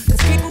know you.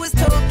 Cause people is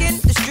talking,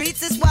 the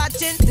streets is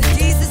watching. The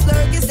G's is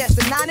lurking, that's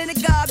the 9 in the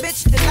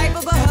garbage. The life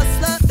of a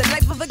hustler, the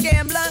life of a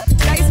gambler.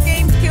 Dice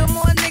games kill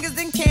more niggas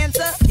than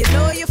cancer. You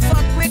know you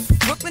fuck with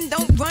Brooklyn,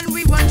 don't run,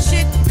 we run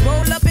shit.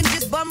 Roll up and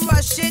just bum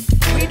rush it.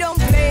 We don't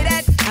play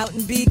that out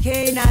in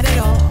BK, not at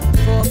all.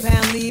 4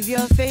 pound, leave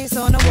your face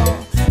on the wall.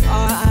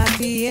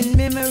 R.I.P. in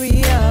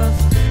memory of.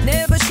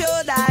 Never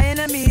show thy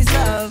enemies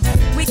love.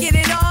 We get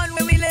it on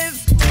when we live.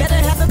 Better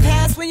have a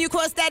pass when you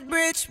cross that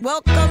bridge.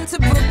 Welcome to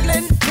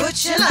Brooklyn.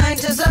 Put your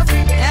lighters up.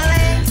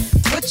 L.A.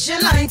 Put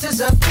your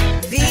lighters up.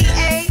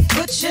 VA.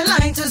 Put your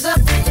lighters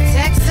up.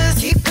 Texas.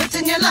 Keep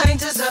putting your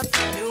lighters up.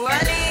 New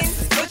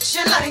Orleans. Put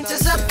your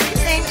lighters up.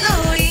 St.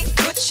 Louis.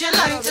 Put put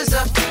your lighters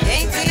up.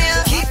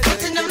 ATL, keep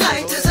putting them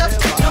lighters up.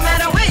 No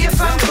matter where you're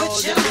from,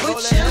 put your.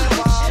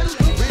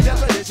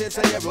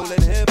 Say you're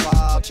rolling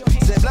hip-hop.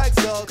 Say Black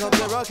Soul comes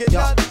to rockin'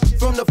 out.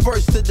 From the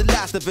first to the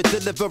last of it,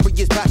 delivery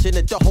is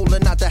passionate. The whole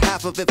and not the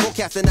half of it.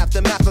 Forecasting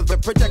aftermath of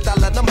it. Projectile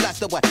let them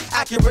blast away.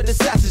 Accurate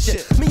assassin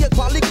shit. Me and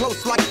Quali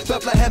close like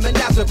Bethlehem and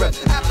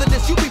Nazareth. After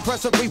this, you be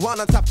pressing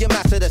rewind on top your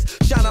master this.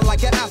 Shining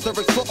like an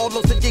asterisk for all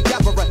those that you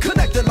gather.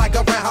 Connected like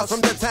a roundhouse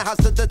from the townhouse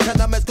to the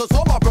tenements. Cause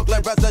all my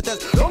Brooklyn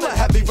residents, all the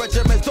heavy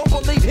regiments, don't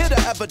believe, hear the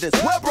evidence.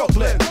 We're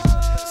Brooklyn.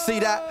 See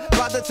that?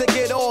 Buy the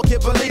ticket, all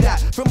can't believe that.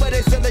 From where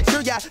they sell the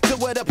tree at to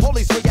where the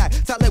police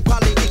react. Talent,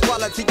 quality,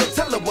 equality, you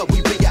tell them what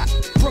we be at.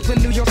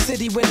 Brooklyn, New York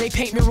City, where they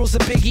paint murals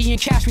of Biggie and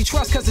Cash we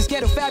trust, cause this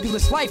ghetto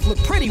fabulous life look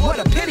pretty. What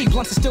a pity,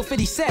 blunts are still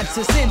 50 cents,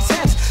 it's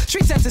intense.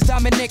 Street sense is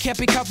dominant, can't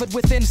be covered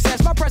with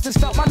incense. My presence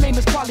felt, my name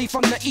is Quali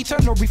from the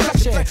eternal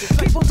reflection.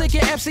 People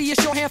thinking MC is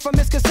shorthand for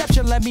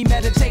misconception. Let me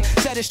meditate,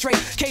 set it straight.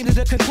 Came to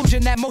the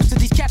conclusion that most of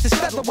these cats is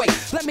featherweight.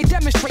 Let me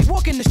demonstrate,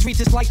 walking the streets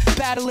is like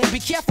battling. Be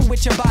careful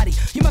with your body,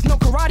 you must know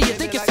karate. You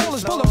think your soul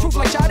is bulletproof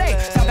like Sade.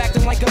 Stop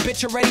acting like a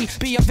bitch already,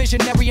 be a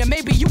visionary. And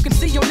maybe you can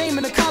see your name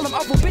in the column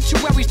of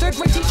obituaries. Third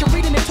grade teacher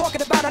reading and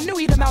talking about, I knew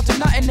he'd amount to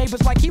nothing.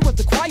 Neighbors like he was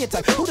the quiet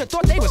type. Who'd have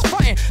thought they was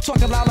frontin'?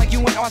 Talking loud like you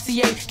and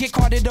RCA. Get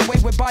carted away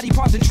with body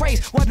parts and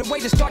trays. What a way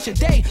to start your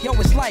day. Yo,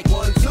 it's like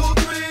 1, 2,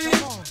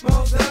 3.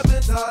 Most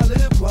heavens I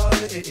live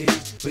quality.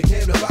 We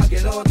came to rock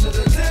it on to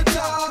the tip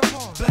top.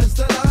 Best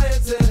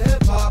alliance in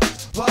hip hop.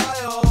 Why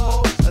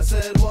oh? I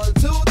said 1,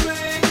 2, 3.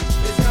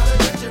 It's not a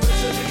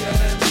dangerous to be an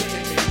MC.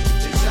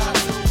 It's shot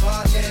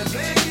Tupac and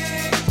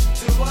Biggie.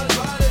 2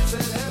 artists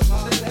in hip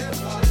hop.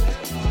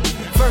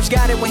 First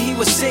got it when he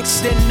was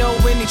 6, didn't know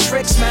any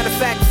tricks. Matter of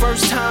fact,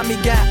 first time he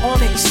got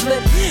on it, he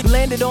slipped.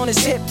 Landed on his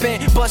hip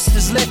and busted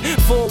his lip.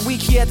 For a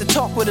week he had to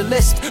talk with a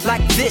list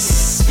like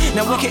this.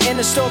 Now we can end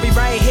the story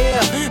right here,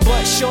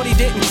 but shorty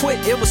didn't quit,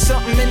 it was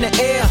something in the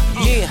air.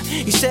 Yeah,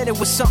 he said it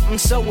was something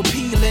so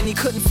appealing. He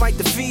couldn't fight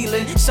the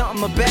feeling,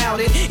 something about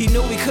it. He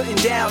knew he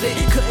couldn't doubt it,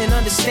 couldn't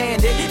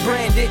understand it.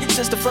 Branded,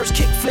 since the first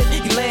kick flip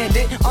he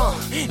landed.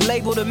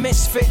 Labeled a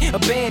misfit, a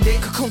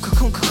bandit. Cocoon,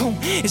 cocoon, cocoon.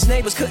 His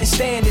neighbors couldn't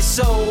stand it,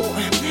 so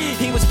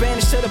he was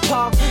banished to the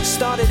park.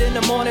 Started in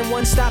the morning,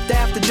 one stopped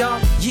after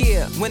dark.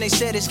 Yeah, when they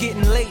said it's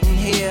getting late in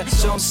here.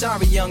 So I'm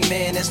sorry, young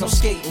man, there's no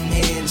skating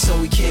here. And so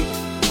we kick,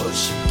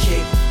 push,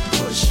 kick,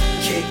 push,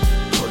 kick,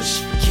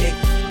 push, kick,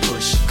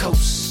 push,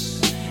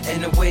 coast.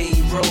 And the way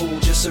he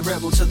rolled, just a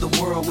rebel to the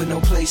world with no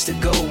place to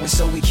go. And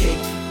so we kick,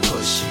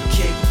 push,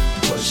 kick,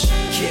 push,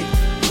 kick,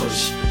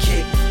 push,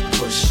 kick,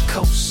 push,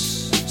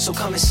 coast. So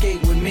come and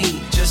skate with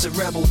me, just a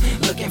rebel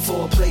looking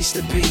for a place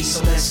to be.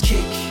 So let's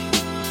kick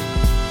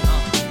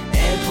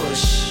and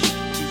push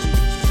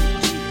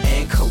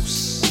and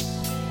coast.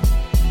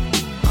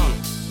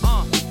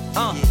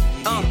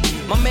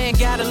 My man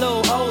got a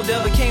little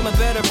older, became a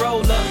better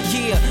roller.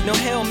 Yeah, no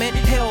helmet,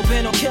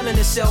 hell-bent on killing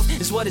himself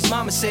is what his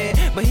mama said,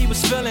 but he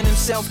was feeling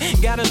himself.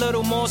 Got a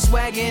little more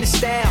swagger in his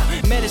style.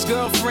 Met his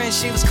girlfriend,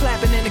 she was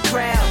clapping in the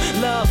crowd.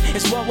 Love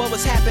is what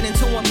was happening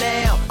to him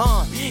now.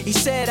 He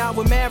said I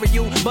would marry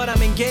you, but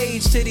I'm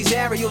engaged to these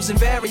aerials and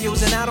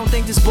varials, and I don't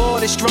think this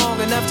board is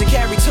strong enough to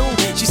carry two.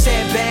 She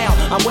said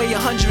bow, I weigh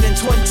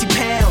 120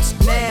 pounds.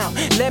 Now,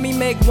 let me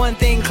make one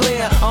thing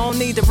clear, I don't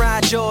need to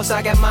ride yours,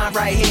 I got mine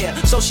right here.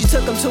 So she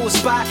took him to a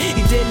spot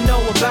he didn't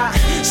know about,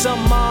 some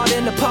odd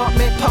in the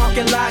apartment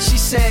parking lot. She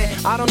said,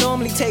 I don't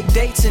normally take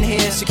dates in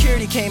here.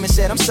 Security came and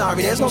said, I'm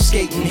sorry, there's no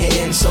skating here.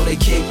 And so they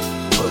kick,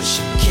 push,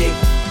 kick,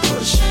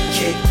 push,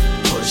 kick,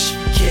 push,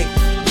 kick,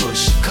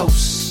 push,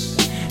 coast.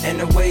 And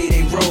the way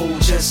they roll,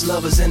 just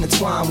lovers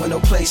intertwined with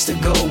no place to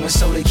go. And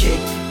so they kick,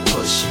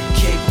 push,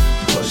 kick,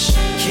 push,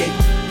 kick,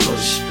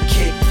 push,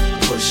 kick,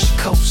 push,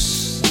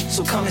 coast.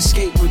 So come and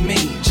skate with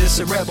me, just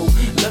a rebel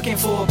looking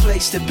for a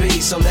place to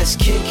be. So let's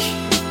kick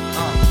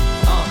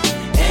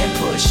and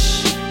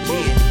push,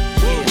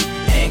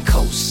 yeah, and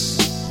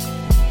coast.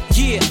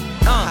 Yeah,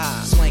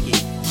 swanky.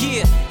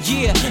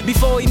 Yeah,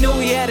 before he knew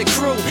he had a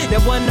crew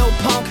that wasn't no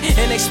punk,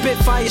 and they spit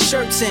fire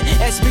shirts and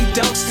SB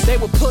dunks. They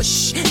would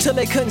push till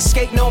they couldn't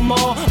skate no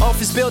more.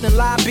 Office building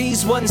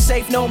lobbies wasn't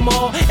safe no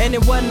more, and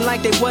it wasn't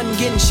like they wasn't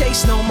getting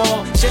chased no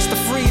more. Just the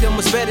freedom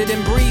was better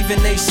than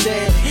breathing, they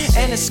said.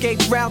 An escape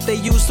route they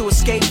used to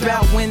escape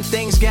out when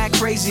things got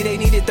crazy. They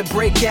needed to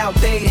break out.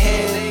 They'd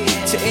head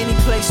to any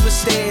place with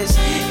stairs,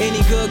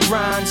 any good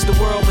grinds, the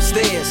world was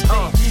theirs.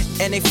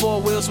 And they 4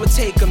 wheels would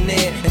take them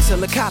there until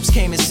the cops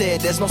came and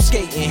said there's no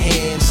skating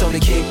here. And so they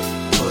kick,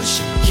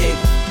 push, kick,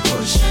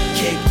 push,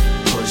 kick,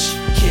 push,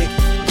 kick,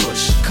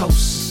 push,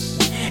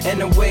 coast. And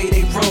the way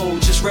they roll,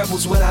 just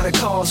rebels without a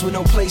cause with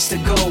no place to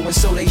go. And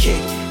so they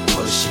kick,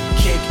 push,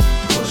 kick,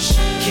 push,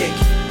 kick,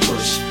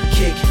 push,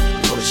 kick,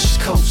 push,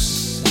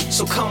 coast.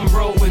 So come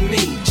roll with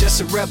me,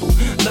 just a rebel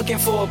looking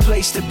for a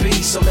place to be.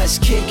 So let's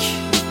kick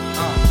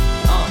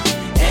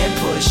and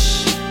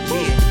push,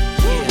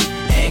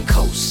 yeah, and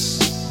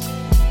coast.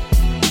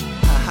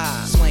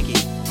 Swanky.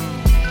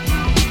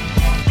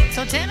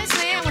 So tell me,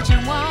 Slim, what you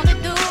wanna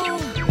do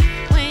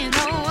when you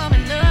know I'm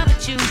in love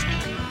with you.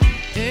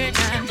 Every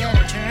time that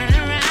I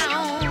turn around.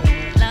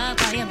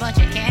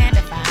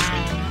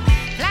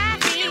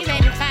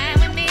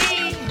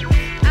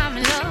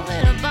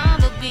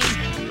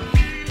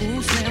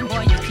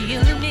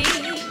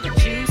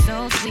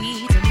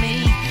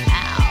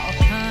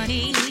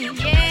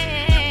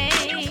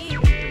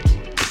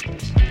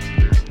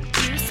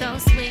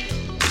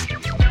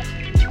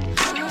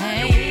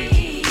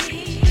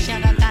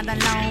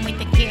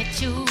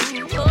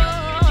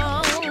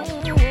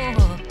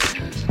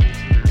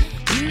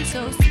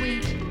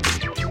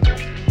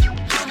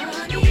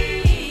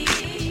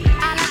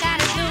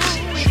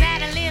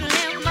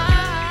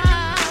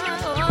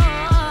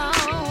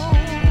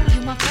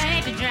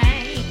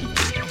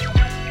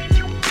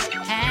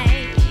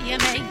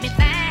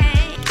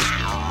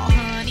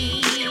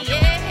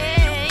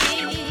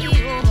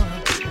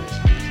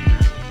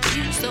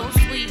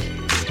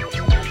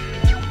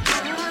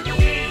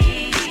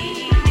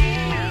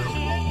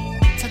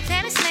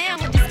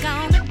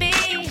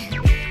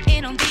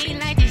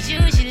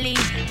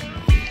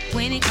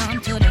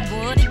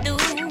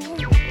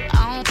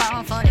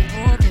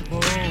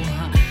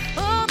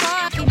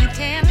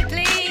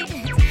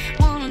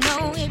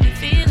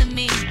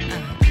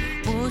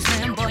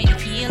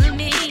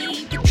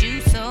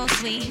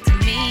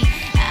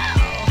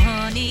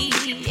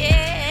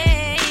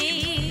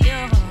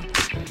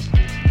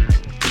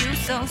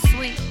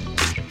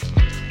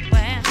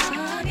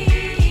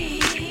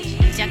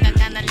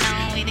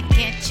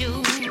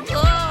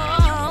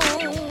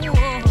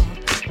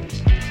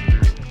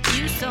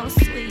 so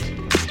sweet.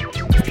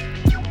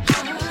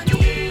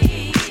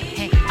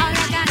 Hey, all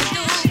I gotta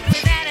do is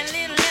add a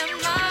little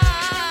more.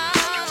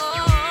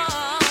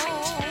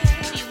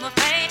 You my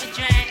favorite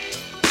drink.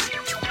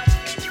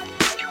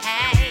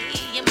 Hey,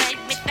 you make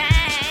me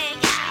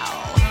think,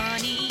 oh,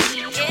 honey,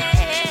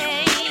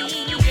 yeah,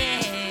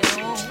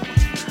 oh,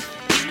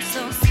 you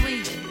so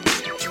sweet.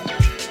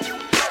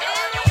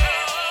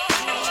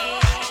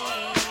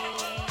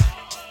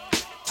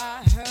 I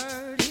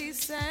heard he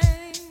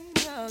sang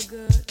a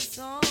good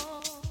song.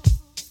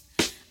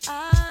 I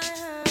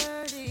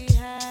heard he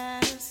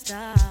had a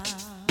style.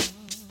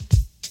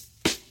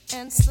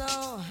 And so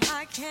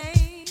I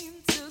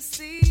came to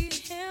see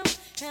him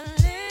and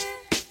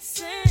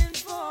listen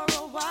for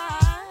a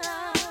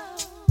while.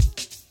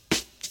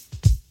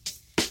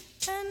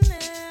 And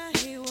there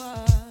he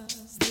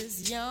was,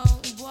 this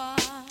young boy,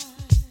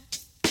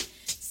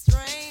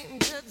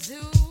 stranger to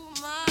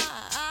my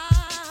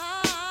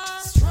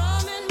eyes,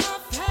 strumming my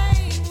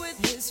pain with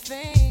his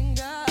fingers,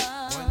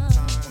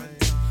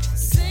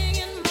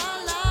 singing my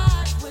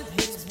life with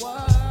his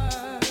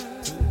words,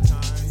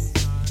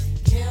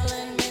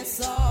 killing me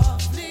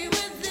softly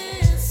with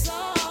this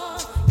song,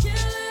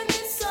 killing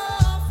me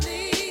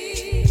softly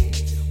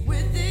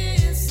with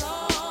this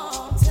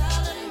song,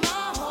 telling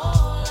my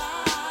whole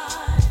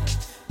life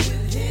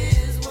with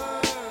his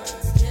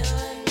words,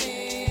 killing me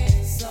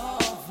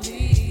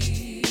softly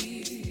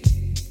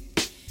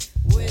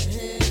with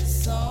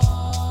his song.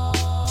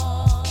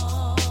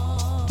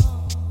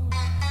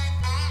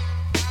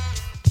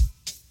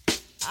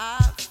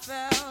 I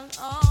felt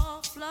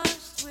all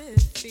flushed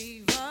with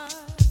fever,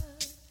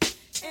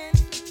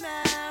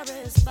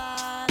 embarrassed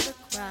by the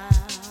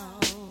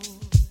crowd.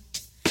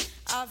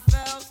 I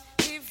felt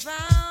he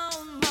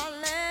found my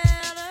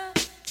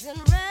letters and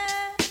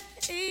read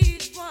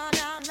each one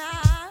out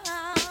loud.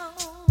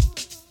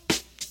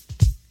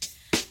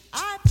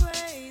 I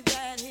prayed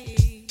that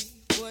he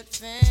would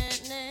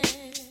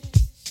finish,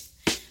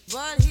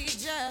 but he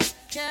just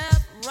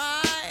kept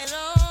right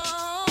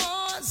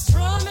on,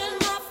 strumming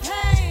my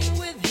pain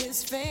with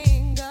his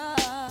fingers,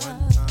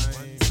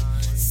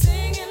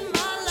 singing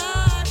my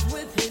life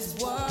with his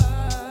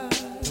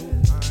words,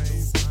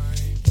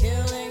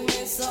 killing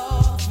me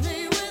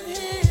softly with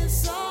his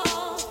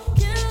song,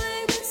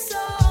 killing me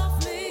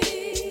softly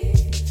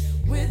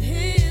with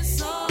his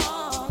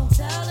song,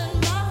 telling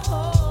my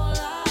whole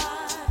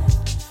life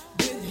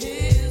with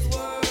his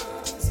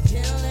words,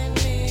 killing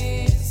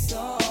me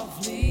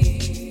softly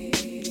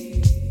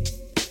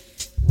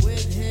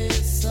with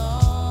his song.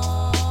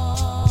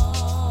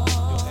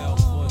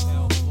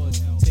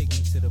 Take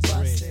me to the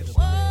bridge.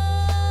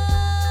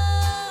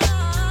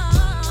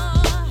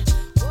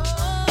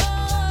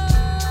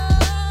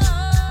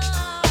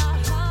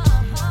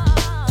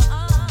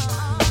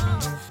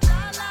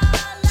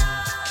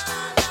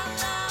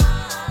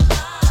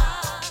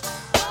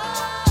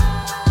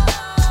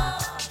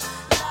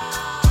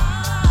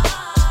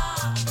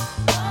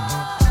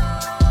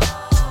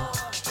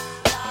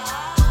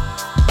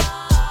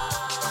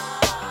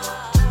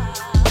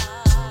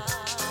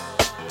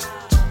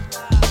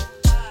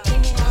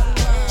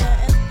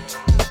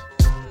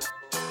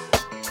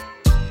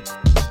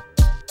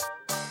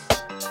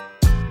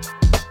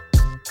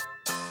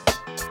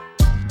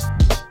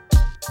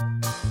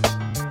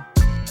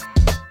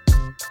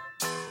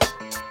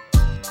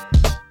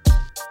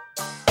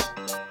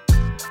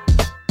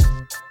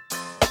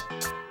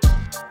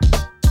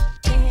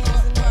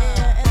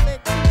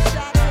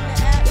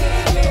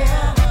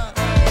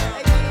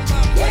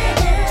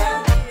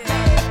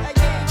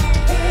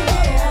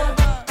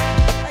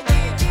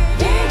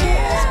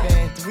 It's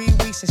been 3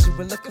 weeks since you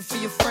were looking for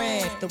your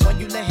friend, the one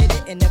you let hit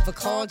it and never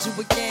called you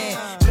again.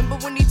 Remember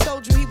when he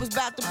told you he was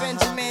about to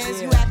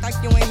Benjamins? You act like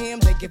you ain't him,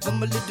 they give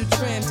him a little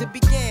trim to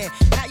begin.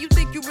 Now you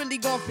think you really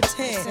gon'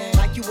 pretend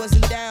like you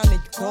wasn't down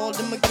and you called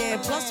him again.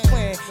 Plus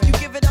when you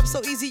give it up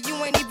so easy, you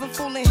ain't even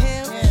fooling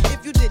him.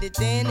 If you did it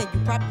then you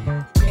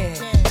probably can.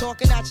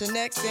 Talking out your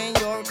neck saying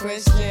you're a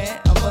Christian,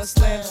 a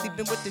Muslim,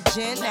 sleeping with the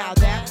gin. Now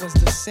that was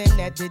the sin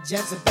that did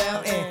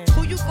Jezebel in.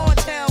 Who you gon'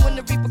 tell when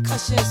the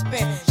repercussions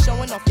spin?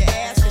 Showing off your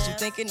ass cause you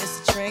thinking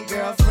it's a trend,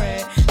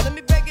 girlfriend. Let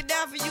me break it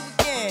down for you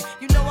again.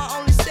 You know I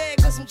only say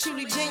it cause I'm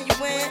truly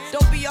genuine.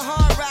 Don't be a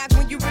hard rock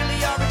when you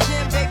really are a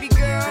gem, baby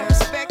girl.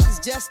 Respect is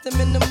just the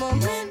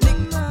minimum.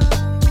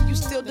 Nigga, you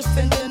still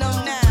defending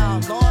them now.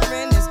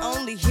 Lauren is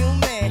only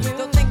human.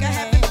 Don't think I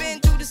haven't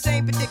been through the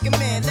same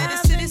predicament. Let it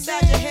sit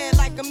inside your head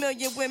like a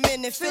million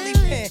women in Philly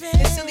pen.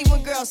 It's silly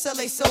when girls sell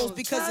their souls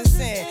because it's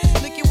sin.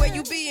 Look at where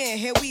you be in.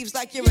 Hair weaves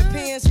like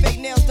Europeans. Fake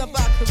nails done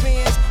by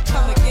Koreans.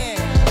 Come again.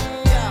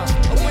 Yo,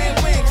 a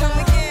win-win. Come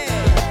again.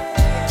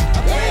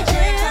 A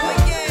win-win. Come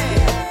again.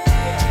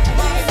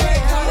 My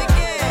friend, come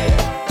again.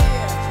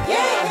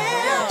 Yeah.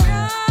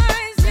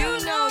 Guys, you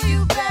know you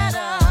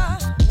better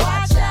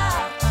watch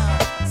out.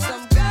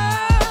 Some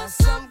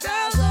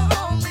girls are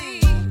only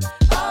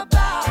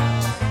about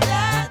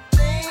that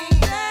thing,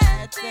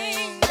 that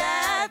thing,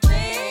 that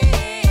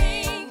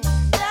thing,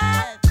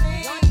 that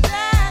thing,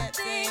 that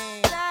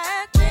thing,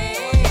 that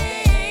thing.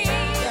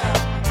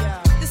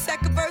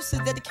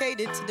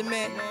 limited to the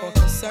man. More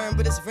concerned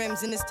with his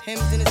rims and his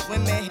Timbs and his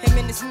women. Him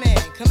and his man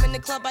come in the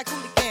club like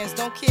hooligans.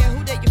 Don't care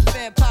who they your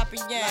fan, Papa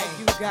Yang.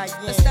 You got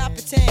Yang. Let's stop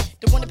pretend.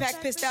 The one that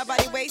pack pissed out by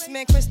the waist,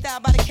 man. Crissed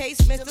out by the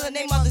casement. Still in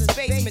their mother's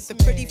basement. The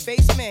pretty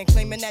face man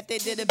claiming that they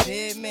did a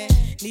bid, man.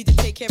 Need to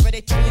take care of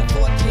their 3 and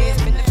 4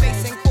 kids. Been the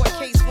face in court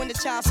case when the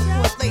child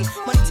support late.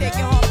 Money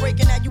taking,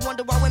 heartbreaking. Now you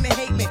wonder why women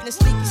hate me. The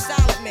sneaky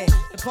silent man.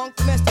 The punk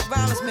domestic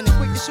violence man. The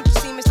quick to shoot the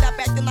semen. Stop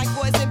acting like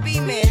boys and be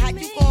men. How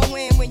you gon'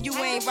 win when you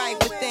ain't right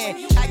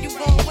within? How you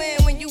gon'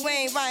 win when you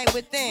ain't right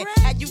within?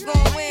 How you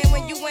gon' win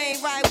when you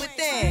ain't right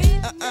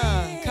within?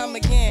 Come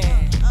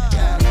again.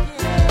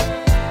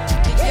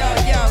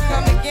 Yo,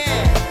 come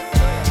again.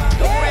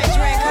 The red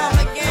drink, come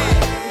again.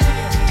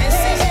 And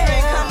 6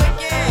 drink, come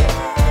again.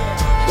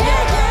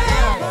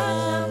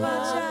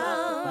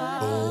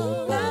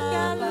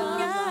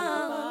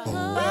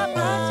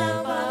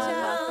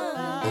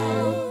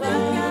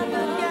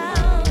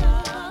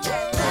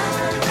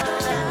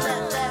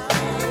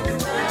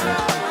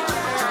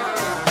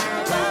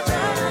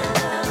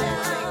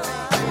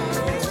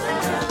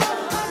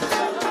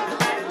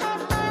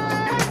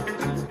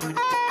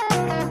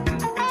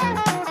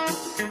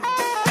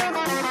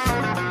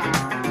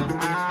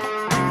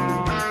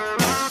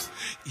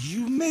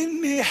 You made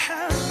me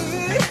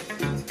happy.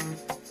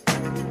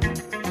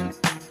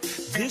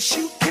 This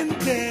you can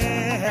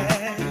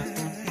bear.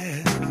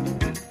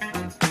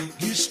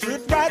 You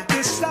stood right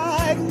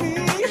beside me,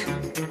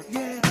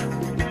 yeah,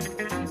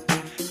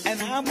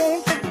 and I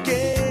won't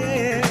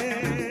forget.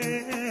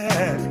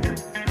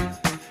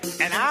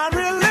 And I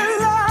really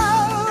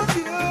love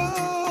you.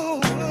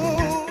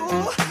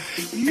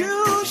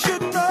 You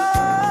should know.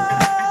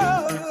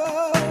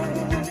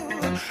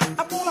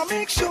 I wanna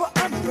make sure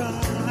I'm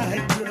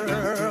right,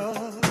 girl,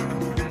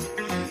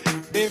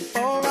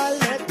 before I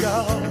let go.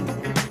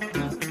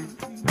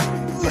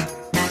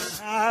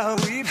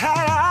 We've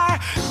had our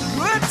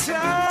good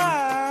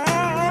time.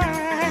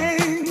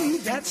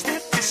 That's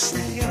not to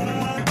say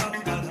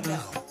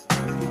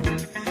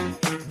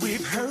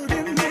we've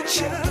hurting each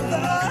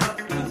other.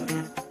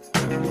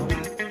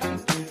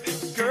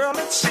 Girl,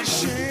 it's a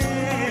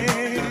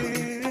shame.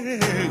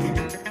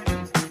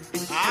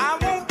 I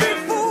won't be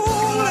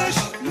foolish,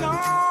 no.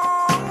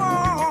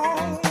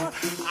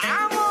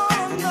 I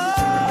wanna know.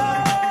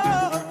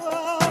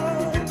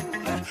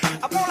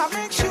 I wanna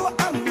make sure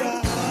I'm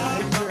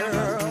right,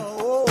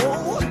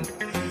 girl,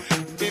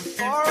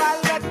 before I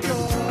let go.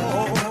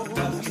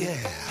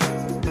 Yeah.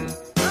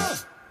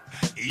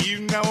 You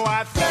know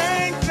I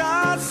think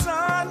the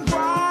sun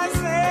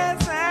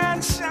rises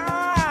and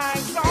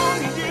shines on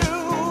you.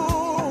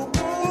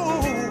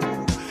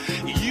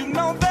 You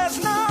know there's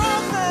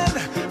nothing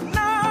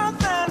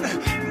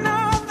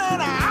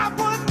I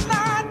would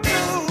not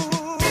do.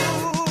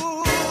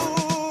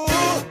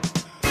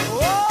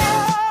 Oh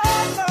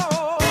no,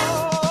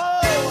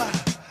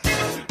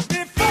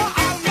 before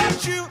I let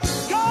you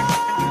go.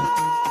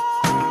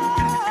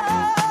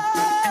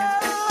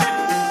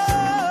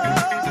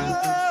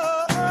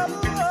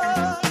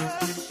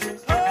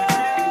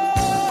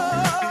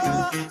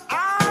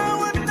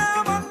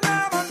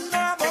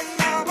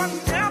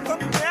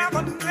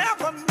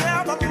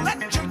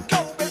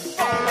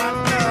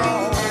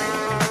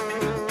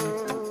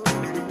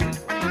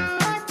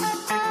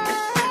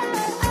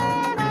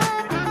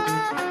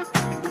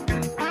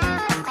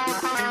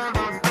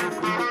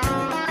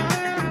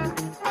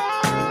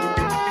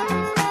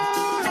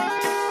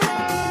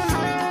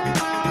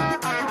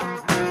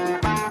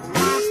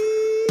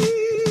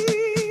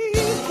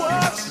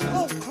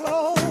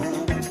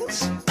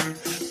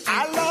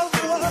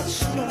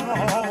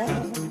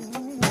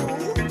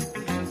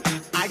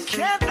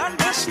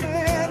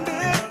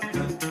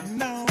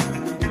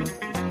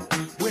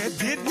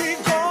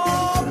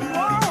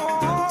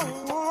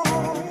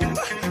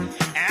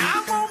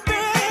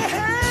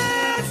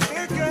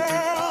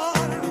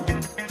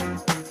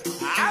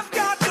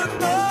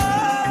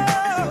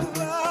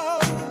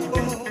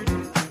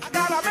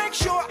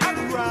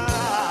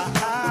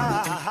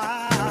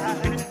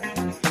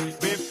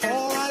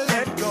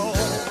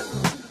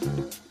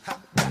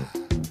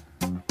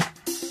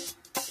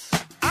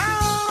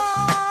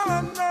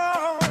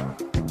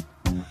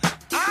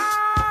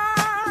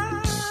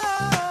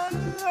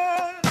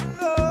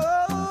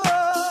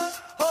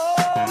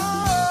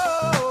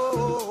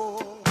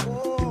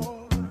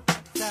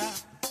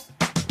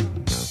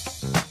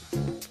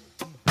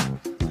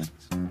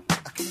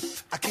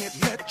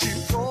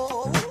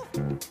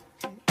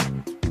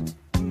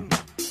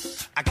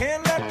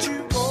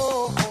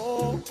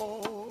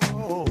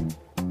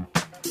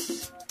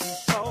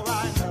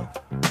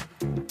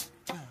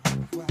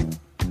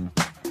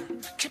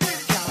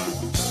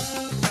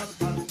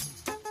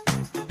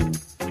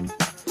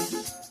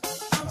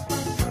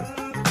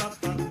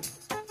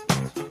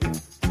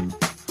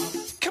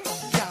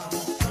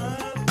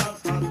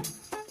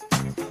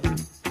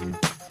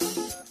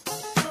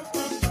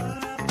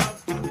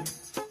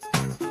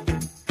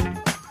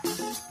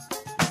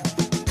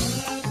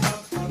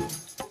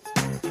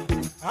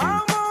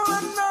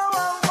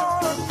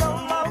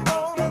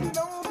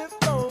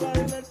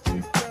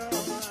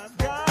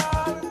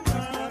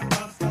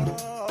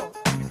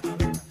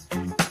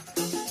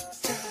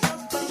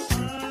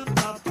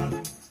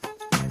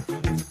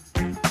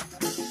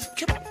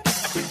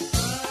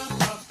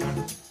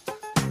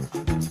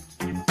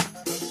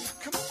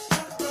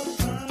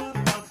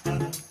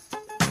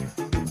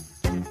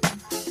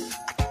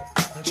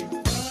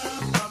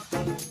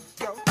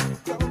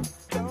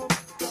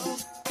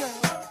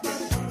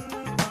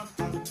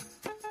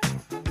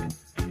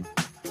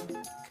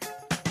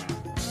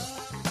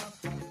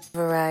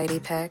 Variety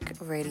Pack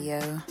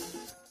Radio.